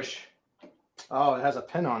want to push. Oh, it has a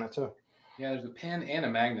pin on it too. Yeah, there's a pin and a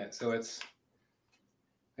magnet, so it's.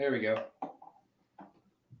 There we go.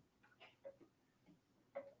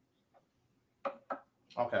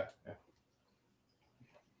 Okay. Yeah.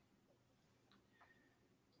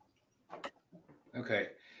 Okay,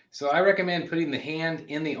 so I recommend putting the hand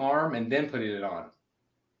in the arm and then putting it on.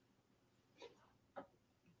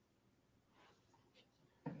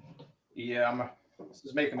 Yeah, this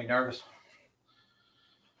is making me nervous.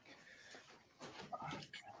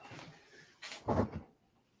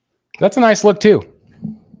 That's a nice look too.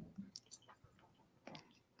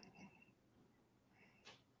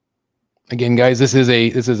 Again, guys, this is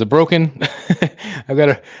a broken. I've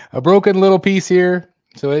got a broken little piece here,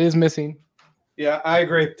 so it is missing. Yeah, I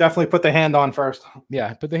agree. Definitely put the hand on first.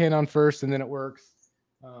 Yeah, put the hand on first, and then it works.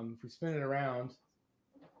 If we spin it around,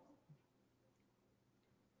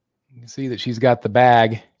 you can see that she's got the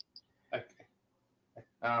bag.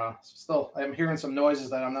 Still, I'm hearing some noises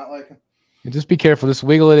that I'm not liking. And just be careful. Just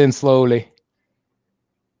wiggle it in slowly.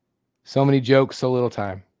 So many jokes, so little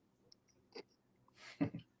time.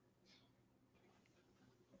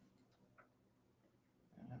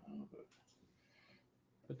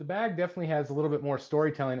 But the bag definitely has a little bit more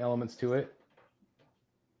storytelling elements to it.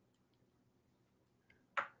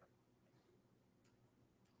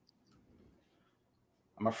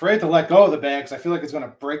 I'm afraid to let go of the bag because I feel like it's going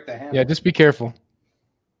to break the handle. Yeah, just be careful.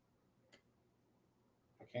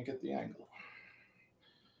 I can't get the angle.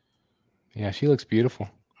 Yeah, she looks beautiful.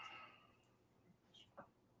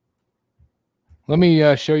 Let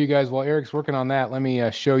me show you guys while Eric's working on that. Let me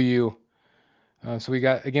show you. So we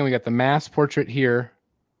got the mass portrait here,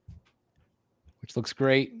 which looks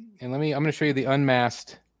great. And I'm going to show you the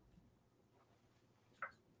unmasked.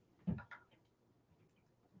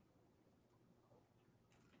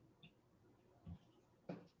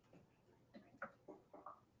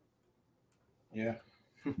 Yeah.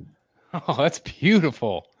 Oh, that's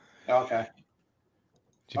beautiful. Okay.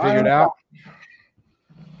 Did you figure it out?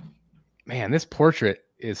 Man, this portrait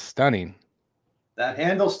is stunning. That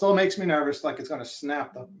handle still makes me nervous, like it's going to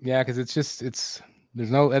snap though. Yeah, because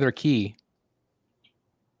there's no other key.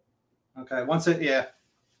 Okay,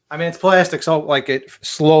 I mean, it's plastic, so like it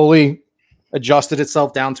slowly adjusted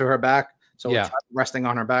itself down to her back. So it's resting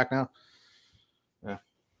on her back now. Yeah.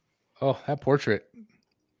 Oh, that portrait.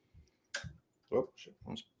 Oh, shit.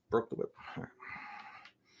 Almost broke the whip.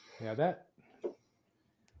 Yeah,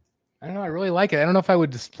 I don't know. I really like it. I don't know if I would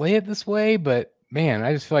display it this way, but man,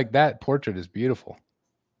 I just feel like that portrait is beautiful.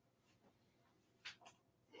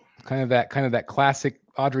 Kind of that classic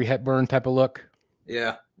Audrey Hepburn type of look.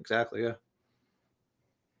 Yeah, exactly. Yeah.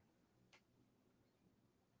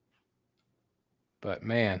 But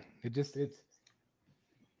man, I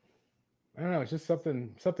don't know. It's just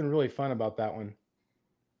something really fun about that one.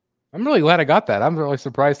 I'm really glad I got that. I'm really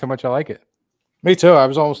surprised how much I like it. Me too. I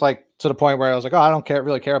was almost like to the point where I was like, oh, I don't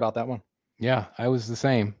really care about that one. Yeah, I was the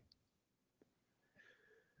same.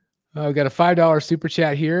 We got a $5 super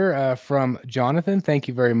chat here from Jonathan. Thank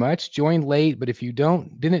you very much. Joined late, but if you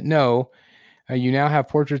didn't know, you now have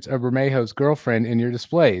portraits of Bermejo's girlfriend in your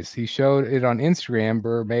displays. He showed it on Instagram.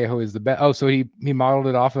 Bermejo is the best. Oh, so he modeled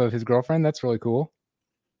it off of his girlfriend. That's really cool.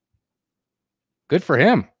 Good for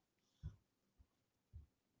him.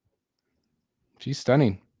 She's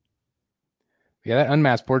stunning. Yeah, that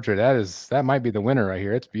unmasked portrait, that might be the winner right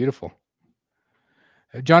here. It's beautiful.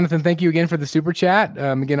 Jonathan, thank you again for the super chat.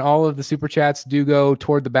 Again, all of the super chats do go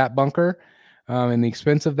toward the Bat Bunker and the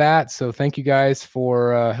expense of that. So thank you guys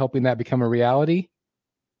for helping that become a reality.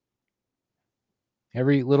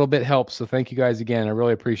 Every little bit helps. So thank you guys again. I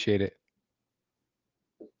really appreciate it.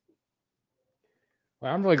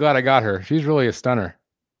 Well, I'm really glad I got her. She's really a stunner.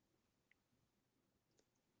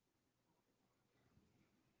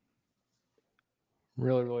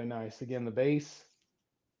 Really, really nice. Again, the base.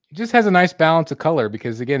 It just has a nice balance of color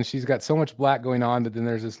because, again, she's got so much black going on, but then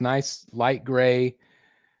there's this nice light gray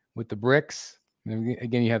with the bricks. And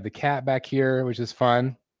again, you have the cat back here, which is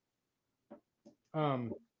fun. I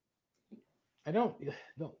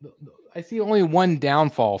see only one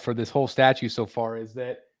downfall for this whole statue so far is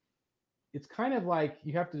that it's kind of like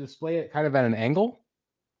you have to display it kind of at an angle.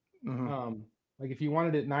 Mm-hmm. Like if you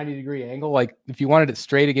wanted it 90-degree angle, like if you wanted it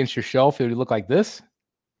straight against your shelf, it would look like this.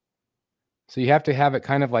 So you have to have it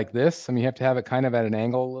kind of like this. I mean, you have to have it kind of at an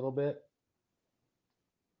angle a little bit.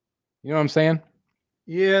 You know what I'm saying?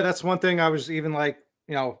 Yeah, that's one thing I was even like,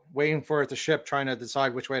 waiting for it to ship, trying to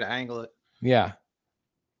decide which way to angle it. Yeah.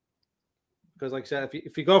 Because like I said,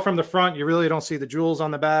 if you go from the front, you really don't see the jewels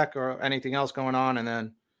on the back or anything else going on. And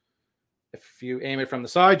then if you aim it from the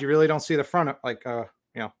side, you really don't see the front, the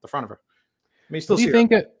front of her. I mean, what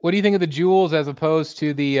do you think of the jewels as opposed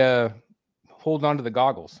to the hold on to the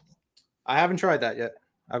goggles? I haven't tried that yet.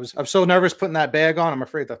 I'm so nervous putting that bag on. I'm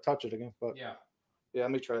afraid to touch it again. But yeah,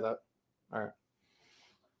 let me try that. All right.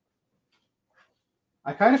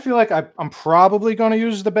 I kind of feel like I'm probably going to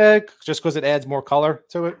use the bag just because it adds more color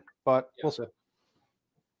to it, but we'll see.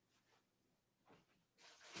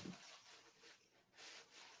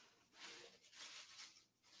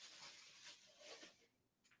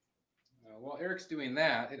 While Eric's doing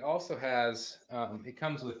that, it also has, it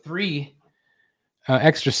comes with 3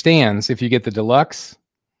 extra stands if you get the deluxe.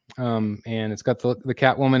 And it's got the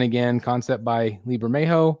Catwoman again, concept by Lee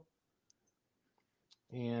Bermejo.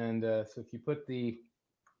 And so if you put you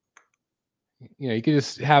could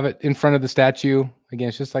just have it in front of the statue. Again,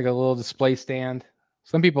 it's just like a little display stand.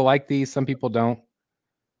 Some people like these, some people don't.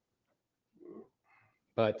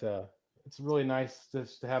 But it's really nice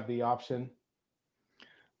just to have the option.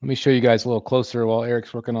 Let me show you guys a little closer while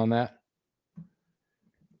Eric's working on that.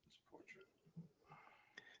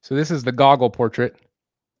 So this is the goggle portrait,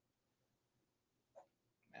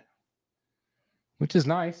 which is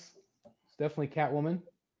nice. It's definitely Catwoman.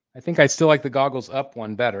 I think I still like the goggles up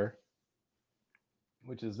one better.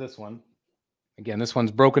 which is this one. Again, this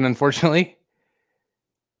one's broken, unfortunately.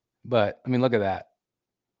 But I mean, look at that.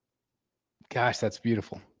 Gosh, that's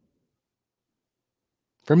beautiful.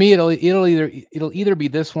 For me, it'll either be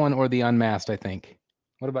this one or the unmasked, I think.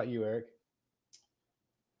 What about you, Eric?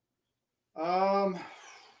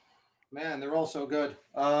 Man, they're all so good.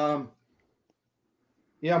 Yeah,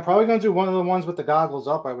 I'm probably gonna do one of the ones with the goggles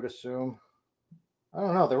up, I would assume. I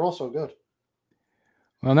don't know, they're all so good.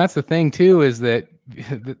 Well, and that's the thing too, is that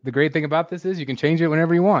the great thing about this is you can change it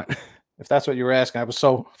whenever you want. If that's what you were asking, I was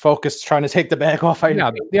so focused trying to take the bag off.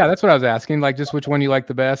 Yeah, that's what I was asking. Like, just which one you like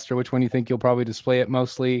the best, or which one you think you'll probably display it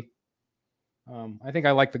mostly. I think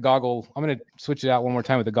I like the goggle. I'm gonna switch it out one more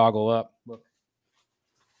time with the goggle up. Look,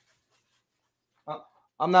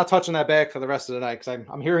 I'm not touching that bag for the rest of the night because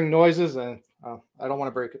I'm hearing noises and I don't want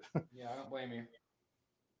to break it. Yeah, I don't blame you.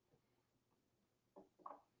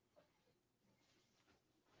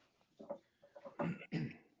 Okay.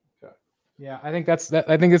 Yeah, I think I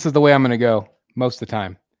think this is the way I'm gonna go most of the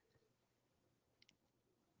time.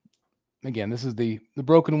 Again, this is the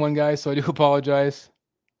broken one, guys, so I do apologize.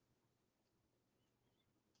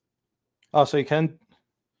 Oh, so you can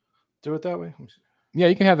do it that way? Yeah,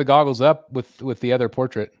 you can have the goggles up with the other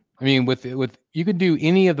portrait. I mean, with you could do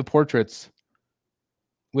any of the portraits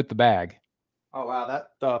with the bag. Oh wow,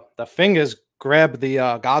 that the fingers grab the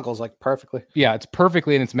goggles like perfectly. Yeah, it's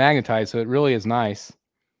perfectly, and it's magnetized, so it really is nice.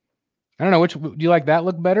 I don't know, which do you like? That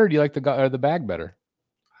look better? Or do you like the bag better?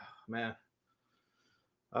 Man,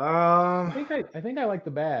 I think I like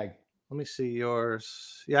the bag. Let me see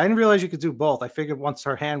yours. Yeah, I didn't realize you could do both. I figured once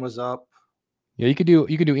her hand was up. Yeah, you could do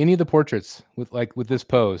any of the portraits with this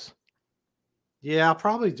pose. Yeah, I'll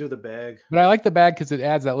probably do the bag. But I like the bag because it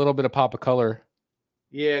adds that little bit of pop of color.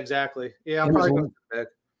 Yeah, exactly. Yeah, I'm probably going to do the bag.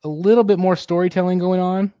 A little bit more storytelling going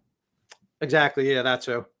on. Exactly. Yeah, that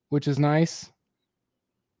too. Which is nice.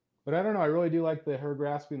 But I don't know. I really do like her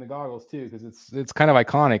grasping the goggles too, because it's kind of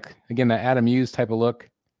iconic. Again, that Adam Hughes type of look.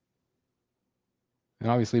 And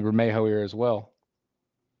obviously Bermejo here as well.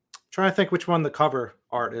 Trying to think which one the cover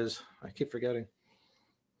art is. I keep forgetting.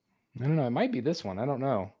 I don't know. It might be this one. I don't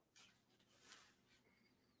know.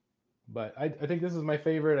 But I think this is my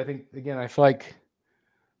favorite. I think, again, I feel like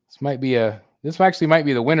this actually might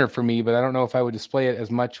be the winner for me, but I don't know if I would display it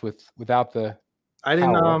as much without the I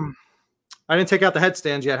didn't take out the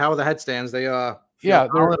headstands yet. How are the headstands? They yeah,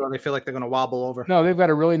 or they feel like they're gonna wobble over. No, they've got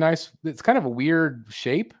a really nice, it's kind of a weird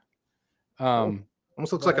shape.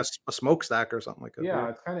 Almost looks like a smokestack or something like that.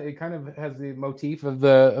 Yeah, it kind of has the motif of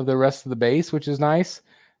the rest of the base, which is nice.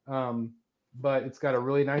 But it's got a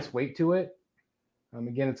really nice weight to it.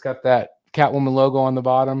 Again, it's got that Catwoman logo on the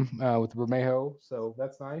bottom with Bermejo, so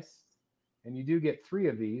that's nice. And you do get 3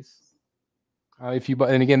 of these.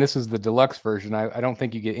 And again, this is the deluxe version. I don't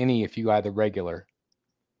think you get any if you buy the regular.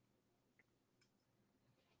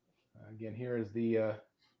 Again, here is the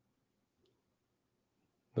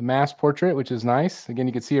mass portrait, which is nice. Again,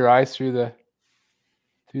 you can see her eyes through the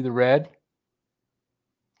red.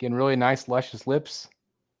 Again, really nice, luscious lips,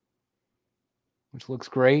 which looks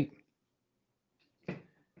great.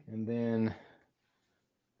 And then,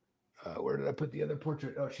 where did I put the other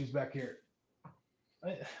portrait? Oh, she's back here.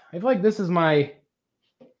 I feel like this is my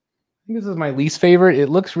least favorite. It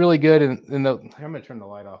looks really good, and I'm gonna turn the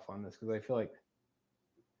light off on this because I feel like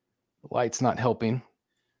the light's not helping.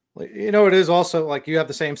 You know, it is also like you have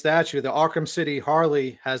the same statue. The Arkham City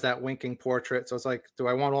Harley has that winking portrait. So it's like, do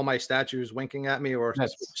I want all my statues winking at me or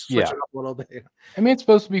switch it up a little bit? I mean, it's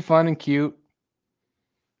supposed to be fun and cute.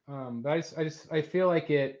 But I feel like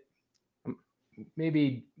it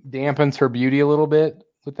maybe dampens her beauty a little bit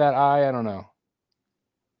with that eye. I don't know.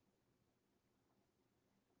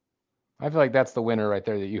 I feel like that's the winner right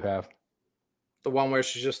there that you have. The one where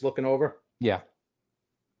she's just looking over? Yeah.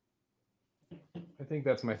 I think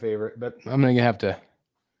that's my favorite, but I'm going to have to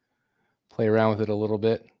play around with it a little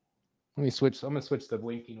bit. Let me switch. I'm going to switch the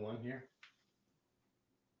winking one here.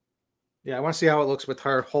 Yeah, I want to see how it looks with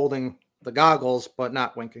her holding the goggles, but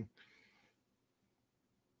not winking.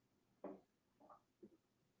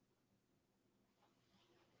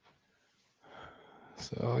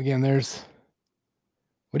 So again, there's.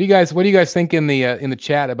 What do you guys think in the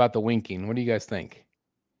chat about the winking? What do you guys think?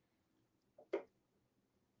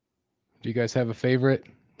 Do you guys have a favorite?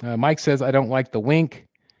 Mike says, I don't like the wink.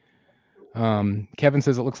 Kevin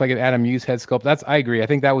says it looks like an Adam Hughes head sculpt. I agree. I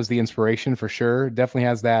think that was the inspiration for sure. Definitely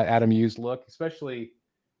has that Adam Hughes look, especially,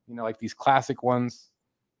 like these classic ones,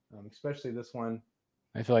 especially this one.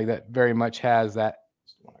 I feel like that very much has that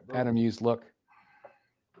Adam Hughes look.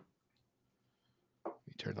 Let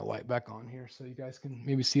me turn the light back on here so you guys can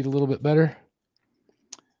maybe see it a little bit better.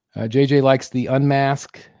 JJ likes the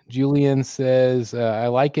unmasked. Julian says, I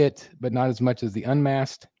like it, but not as much as the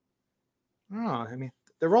unmasked. Oh, I mean,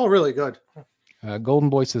 they're all really good. Golden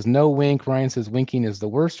Boy says no wink. Ryan says winking is the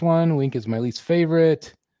worst one. Wink is my least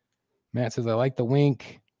favorite. Matt says I like the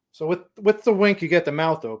wink. So with the wink, you get the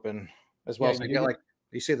mouth open as well. Yeah, so you get like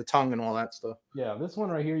you see the tongue and all that stuff. Yeah, this one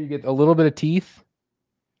right here, you get a little bit of teeth.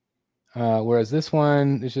 Whereas this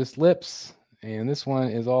one is just lips, and this one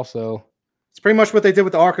is also. It's pretty much what they did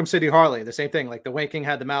with the Arkham City Harley. The same thing. Like the winking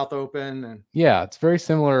had the mouth open, and yeah, it's very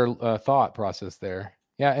similar thought process there.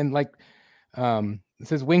 Yeah, and like it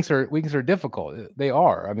says winks are difficult. They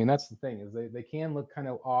are. I mean, that's the thing, is they can look kind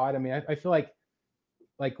of odd. I mean, I feel like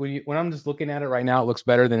when I'm just looking at it right now, it looks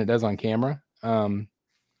better than it does on camera. I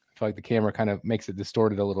feel like the camera kind of makes it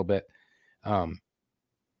distorted a little bit. But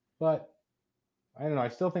I don't know. I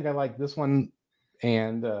still think I like this one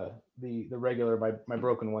and the regular, my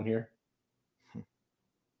broken one here.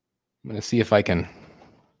 I'm going to see if I can.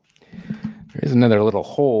 There's another little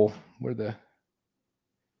hole where it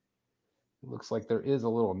looks like there is a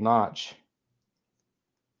little notch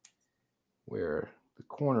where the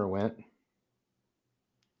corner went.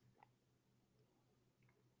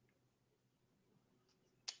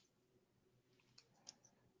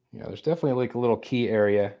 Yeah, there's definitely like a little key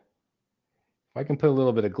area. If I can put a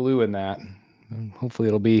little bit of glue in that, hopefully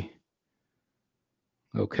it'll be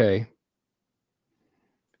okay.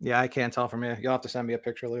 Yeah, I can't tell from here. You'll have to send me a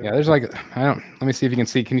picture later. Yeah, there's like, let me see if you can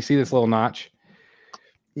see. Can you see this little notch?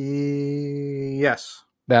 Yes.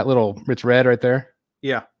 That little, it's red right there.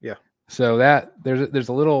 Yeah, yeah. So that there's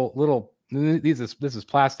a little this is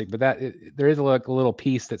plastic, but there is like a little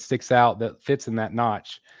piece that sticks out that fits in that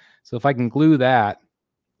notch. So if I can glue that.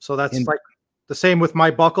 So that's like the same with my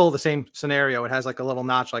buckle, the same scenario. It has like a little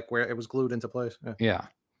notch, like where it was glued into place. Yeah.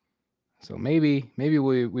 So maybe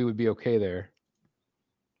we would be okay there.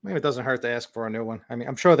 Maybe it doesn't hurt to ask for a new one. I mean,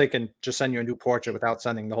 I'm sure they can just send you a new portrait without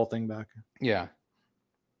sending the whole thing back. Yeah.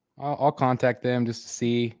 I'll contact them just to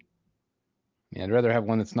see. Yeah, I'd rather have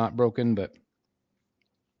one that's not broken, but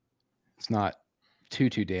it's not too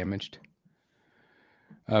damaged.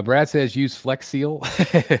 Brad says use Flex Seal.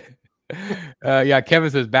 Yeah, Kevin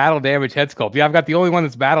says battle damage head sculpt. Yeah, I've got the only one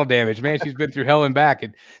that's battle damage. Man, she's been through hell and back,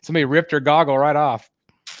 and somebody ripped her goggle right off.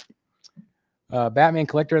 Batman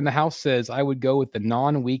Collector in the house says I would go with the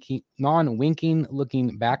non-winking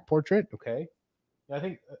looking back portrait. Okay. Yeah, I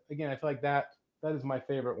think again, I feel like that is my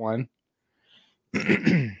favorite one.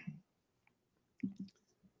 I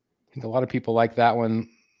think a lot of people like that one.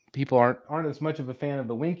 People aren't as much of a fan of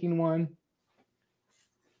the winking one.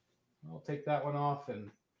 I'll take that one off, and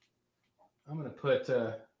I'm going to put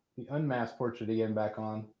the unmasked portrait again back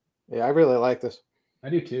on. Yeah, I really like this. I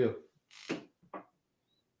do too.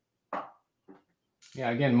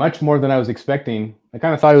 Yeah, again, much more than I was expecting. I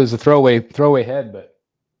kind of thought it was a throwaway head, but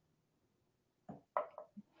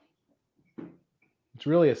it's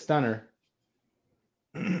really a stunner.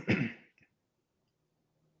 It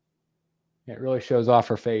really shows off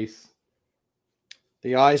her face.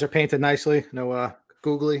 The eyes are painted nicely. No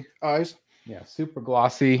googly eyes. Yeah, super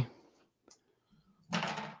glossy,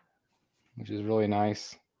 which is really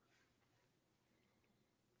nice.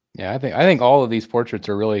 Yeah, I think all of these portraits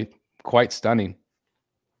are really quite stunning.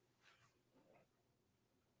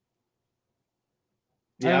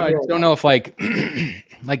 Yeah, I just don't know if like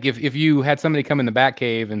if you had somebody come in the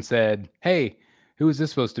Batcave and said, "Hey, who is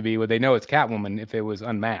this supposed to be?" Would they know it's Catwoman if it was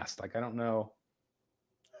unmasked? Like, I don't know.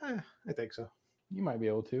 I think so. You might be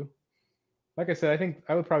able to. Like I said, I think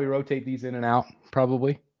I would probably rotate these in and out,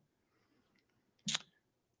 probably.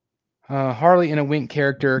 Harley in a wink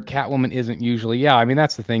character, Catwoman isn't usually. Yeah, I mean,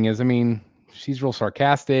 that's the thing is, I mean, she's real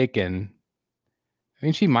sarcastic, and I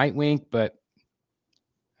mean, she might wink, but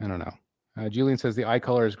I don't know. Julian says the eye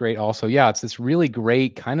color is great also. Yeah, it's this really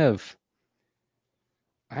great kind of,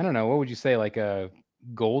 I don't know, what would you say, like a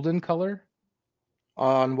golden color?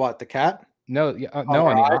 On what, the cat? No, no,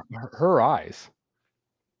 on her eyes.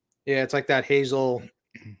 Yeah, it's like that hazel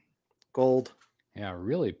gold. Yeah,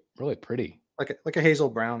 really, really pretty. Like a hazel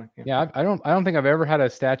brown. Yeah, I don't think I've ever had a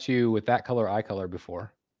statue with that color eye color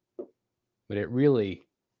before. But it really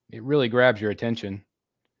grabs your attention.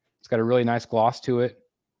 It's got a really nice gloss to it.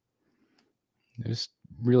 It's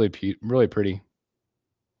really pretty.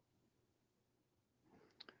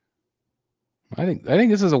 I think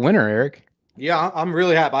this is a winner, Eric. Yeah, I'm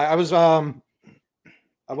really happy. I wasn't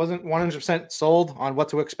 100% sold on what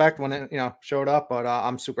to expect when it showed up, but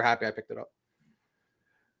I'm super happy I picked it up.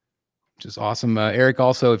 Which is awesome. Eric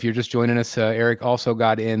also, if you're just joining us, Eric also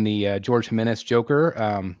got in the George Jimenez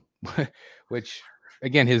Joker, which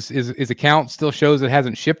again, his account still shows it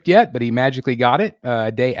hasn't shipped yet, but he magically got it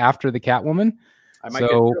a day after the Catwoman.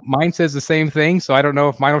 So mine says the same thing. So I don't know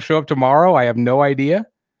if mine will show up tomorrow. I have no idea.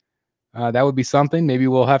 That would be something. Maybe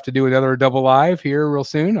we'll have to do another double live here real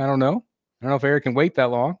soon. I don't know. I don't know if Eric can wait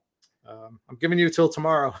that long. I'm giving you till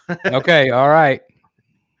tomorrow. Okay. All right.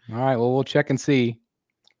 All right. Well, we'll check and see.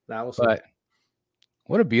 That will see. But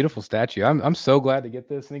what a beautiful statue. I'm so glad to get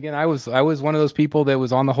this. And again, I was one of those people that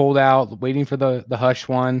was on the holdout waiting for the Hush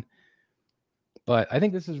one. But I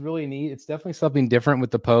think this is really neat. It's definitely something different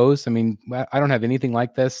with the pose. I mean, I don't have anything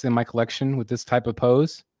like this in my collection with this type of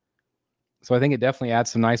pose. So I think it definitely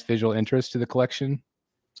adds some nice visual interest to the collection.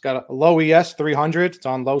 It's got a low ES 300. It's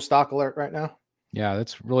on low stock alert right now. Yeah,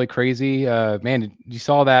 that's really crazy. Man, you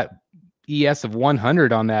saw that ES of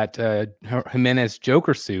 100 on that Jimenez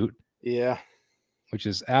Joker suit. Yeah. Which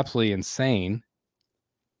is absolutely insane.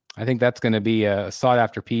 I think that's going to be a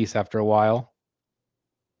sought-after piece after a while.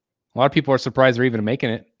 A lot of people are surprised they're even making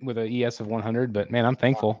it with an ES of 100, but man, I'm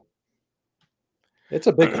thankful. It's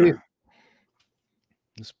a big piece.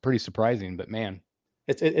 It's pretty surprising, but man.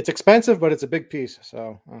 It's expensive, but it's a big piece.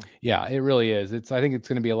 So yeah, it really is. I think it's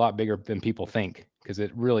going to be a lot bigger than people think because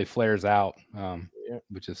it really flares out,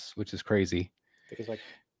 which is crazy. It's like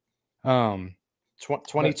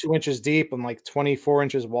 22 inches deep and like 24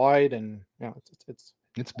 inches wide, and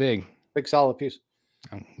it's big, solid piece.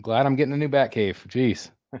 I'm glad I'm getting a new Batcave.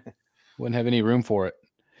 Jeez, wouldn't have any room for it.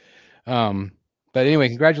 But anyway,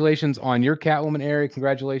 congratulations on your Catwoman, Eric.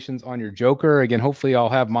 Congratulations on your Joker. Again, hopefully I'll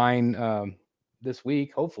have mine this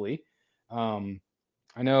week. Hopefully, I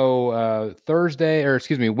know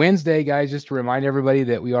Wednesday, guys. Just to remind everybody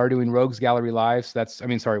that we are doing Rogues Gallery Live.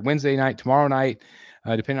 So Wednesday night, tomorrow night.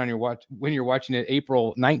 Depending on when you're watching it,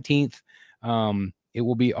 April 19th, it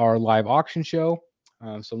will be our live auction show.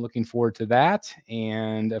 So I'm looking forward to that.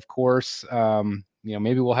 And of course,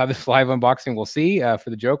 maybe we'll have this live unboxing. We'll see for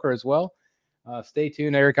the Joker as well. Stay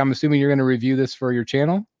tuned, Eric. I'm assuming you're going to review this for your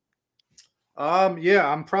channel. Yeah,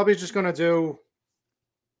 I'm probably just going to do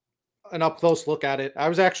an up close look at it. I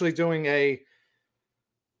was actually doing a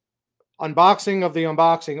unboxing of the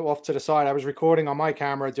unboxing off to the side. I was recording on my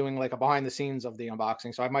camera, doing like a behind the scenes of the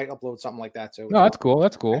unboxing. So I might upload something like that too. No, that's cool.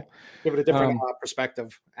 That's cool. Give it a different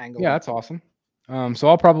perspective angle. Yeah, that's awesome. So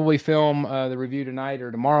I'll probably film the review tonight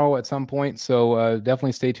or tomorrow at some point. So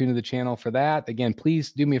definitely stay tuned to the channel for that. Again,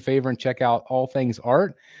 please do me a favor and check out All Things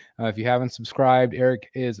Art. If you haven't subscribed,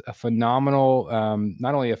 Eric is a phenomenal,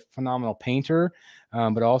 not only a phenomenal painter,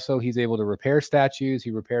 but also he's able to repair statues.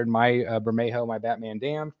 He repaired my Bermejo, my Batman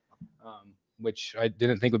Damned, which I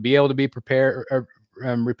didn't think would be able to be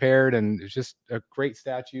repaired, and it's just a great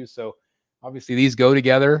statue. So obviously these go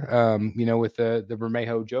together, with the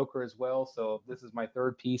Bermejo Joker as well. So this is my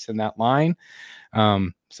third piece in that line.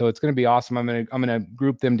 So it's going to be awesome. I'm going to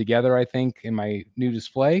group them together, I think, in my new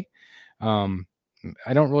display.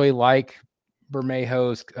 I don't really like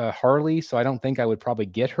Bermejo's Harley, so I don't think I would probably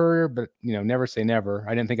get her, but never say never.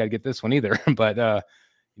 I didn't think I'd get this one either, but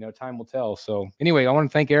time will tell. So anyway, I want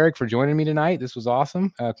to thank Eric for joining me tonight. This was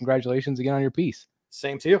awesome. Congratulations again on your piece.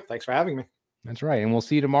 Same to you. Thanks for having me. That's right. And we'll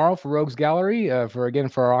see you tomorrow for Rogues Gallery for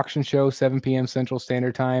our auction show, 7 p.m. Central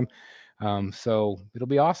Standard Time. So it'll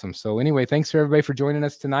be awesome. So anyway, thanks for everybody for joining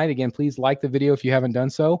us tonight. Again, please like the video if you haven't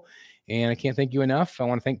done so. And I can't thank you enough. I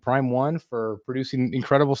want to thank Prime One for producing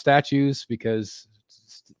incredible statues, because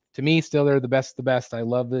to me, still, they're the best. I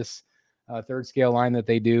love this third scale line that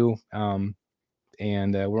they do. And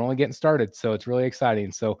we're only getting started. So it's really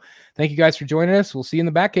exciting. So thank you guys for joining us. We'll see you in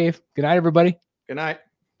the Batcave. Good night, everybody. Good night.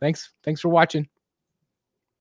 Thanks for watching.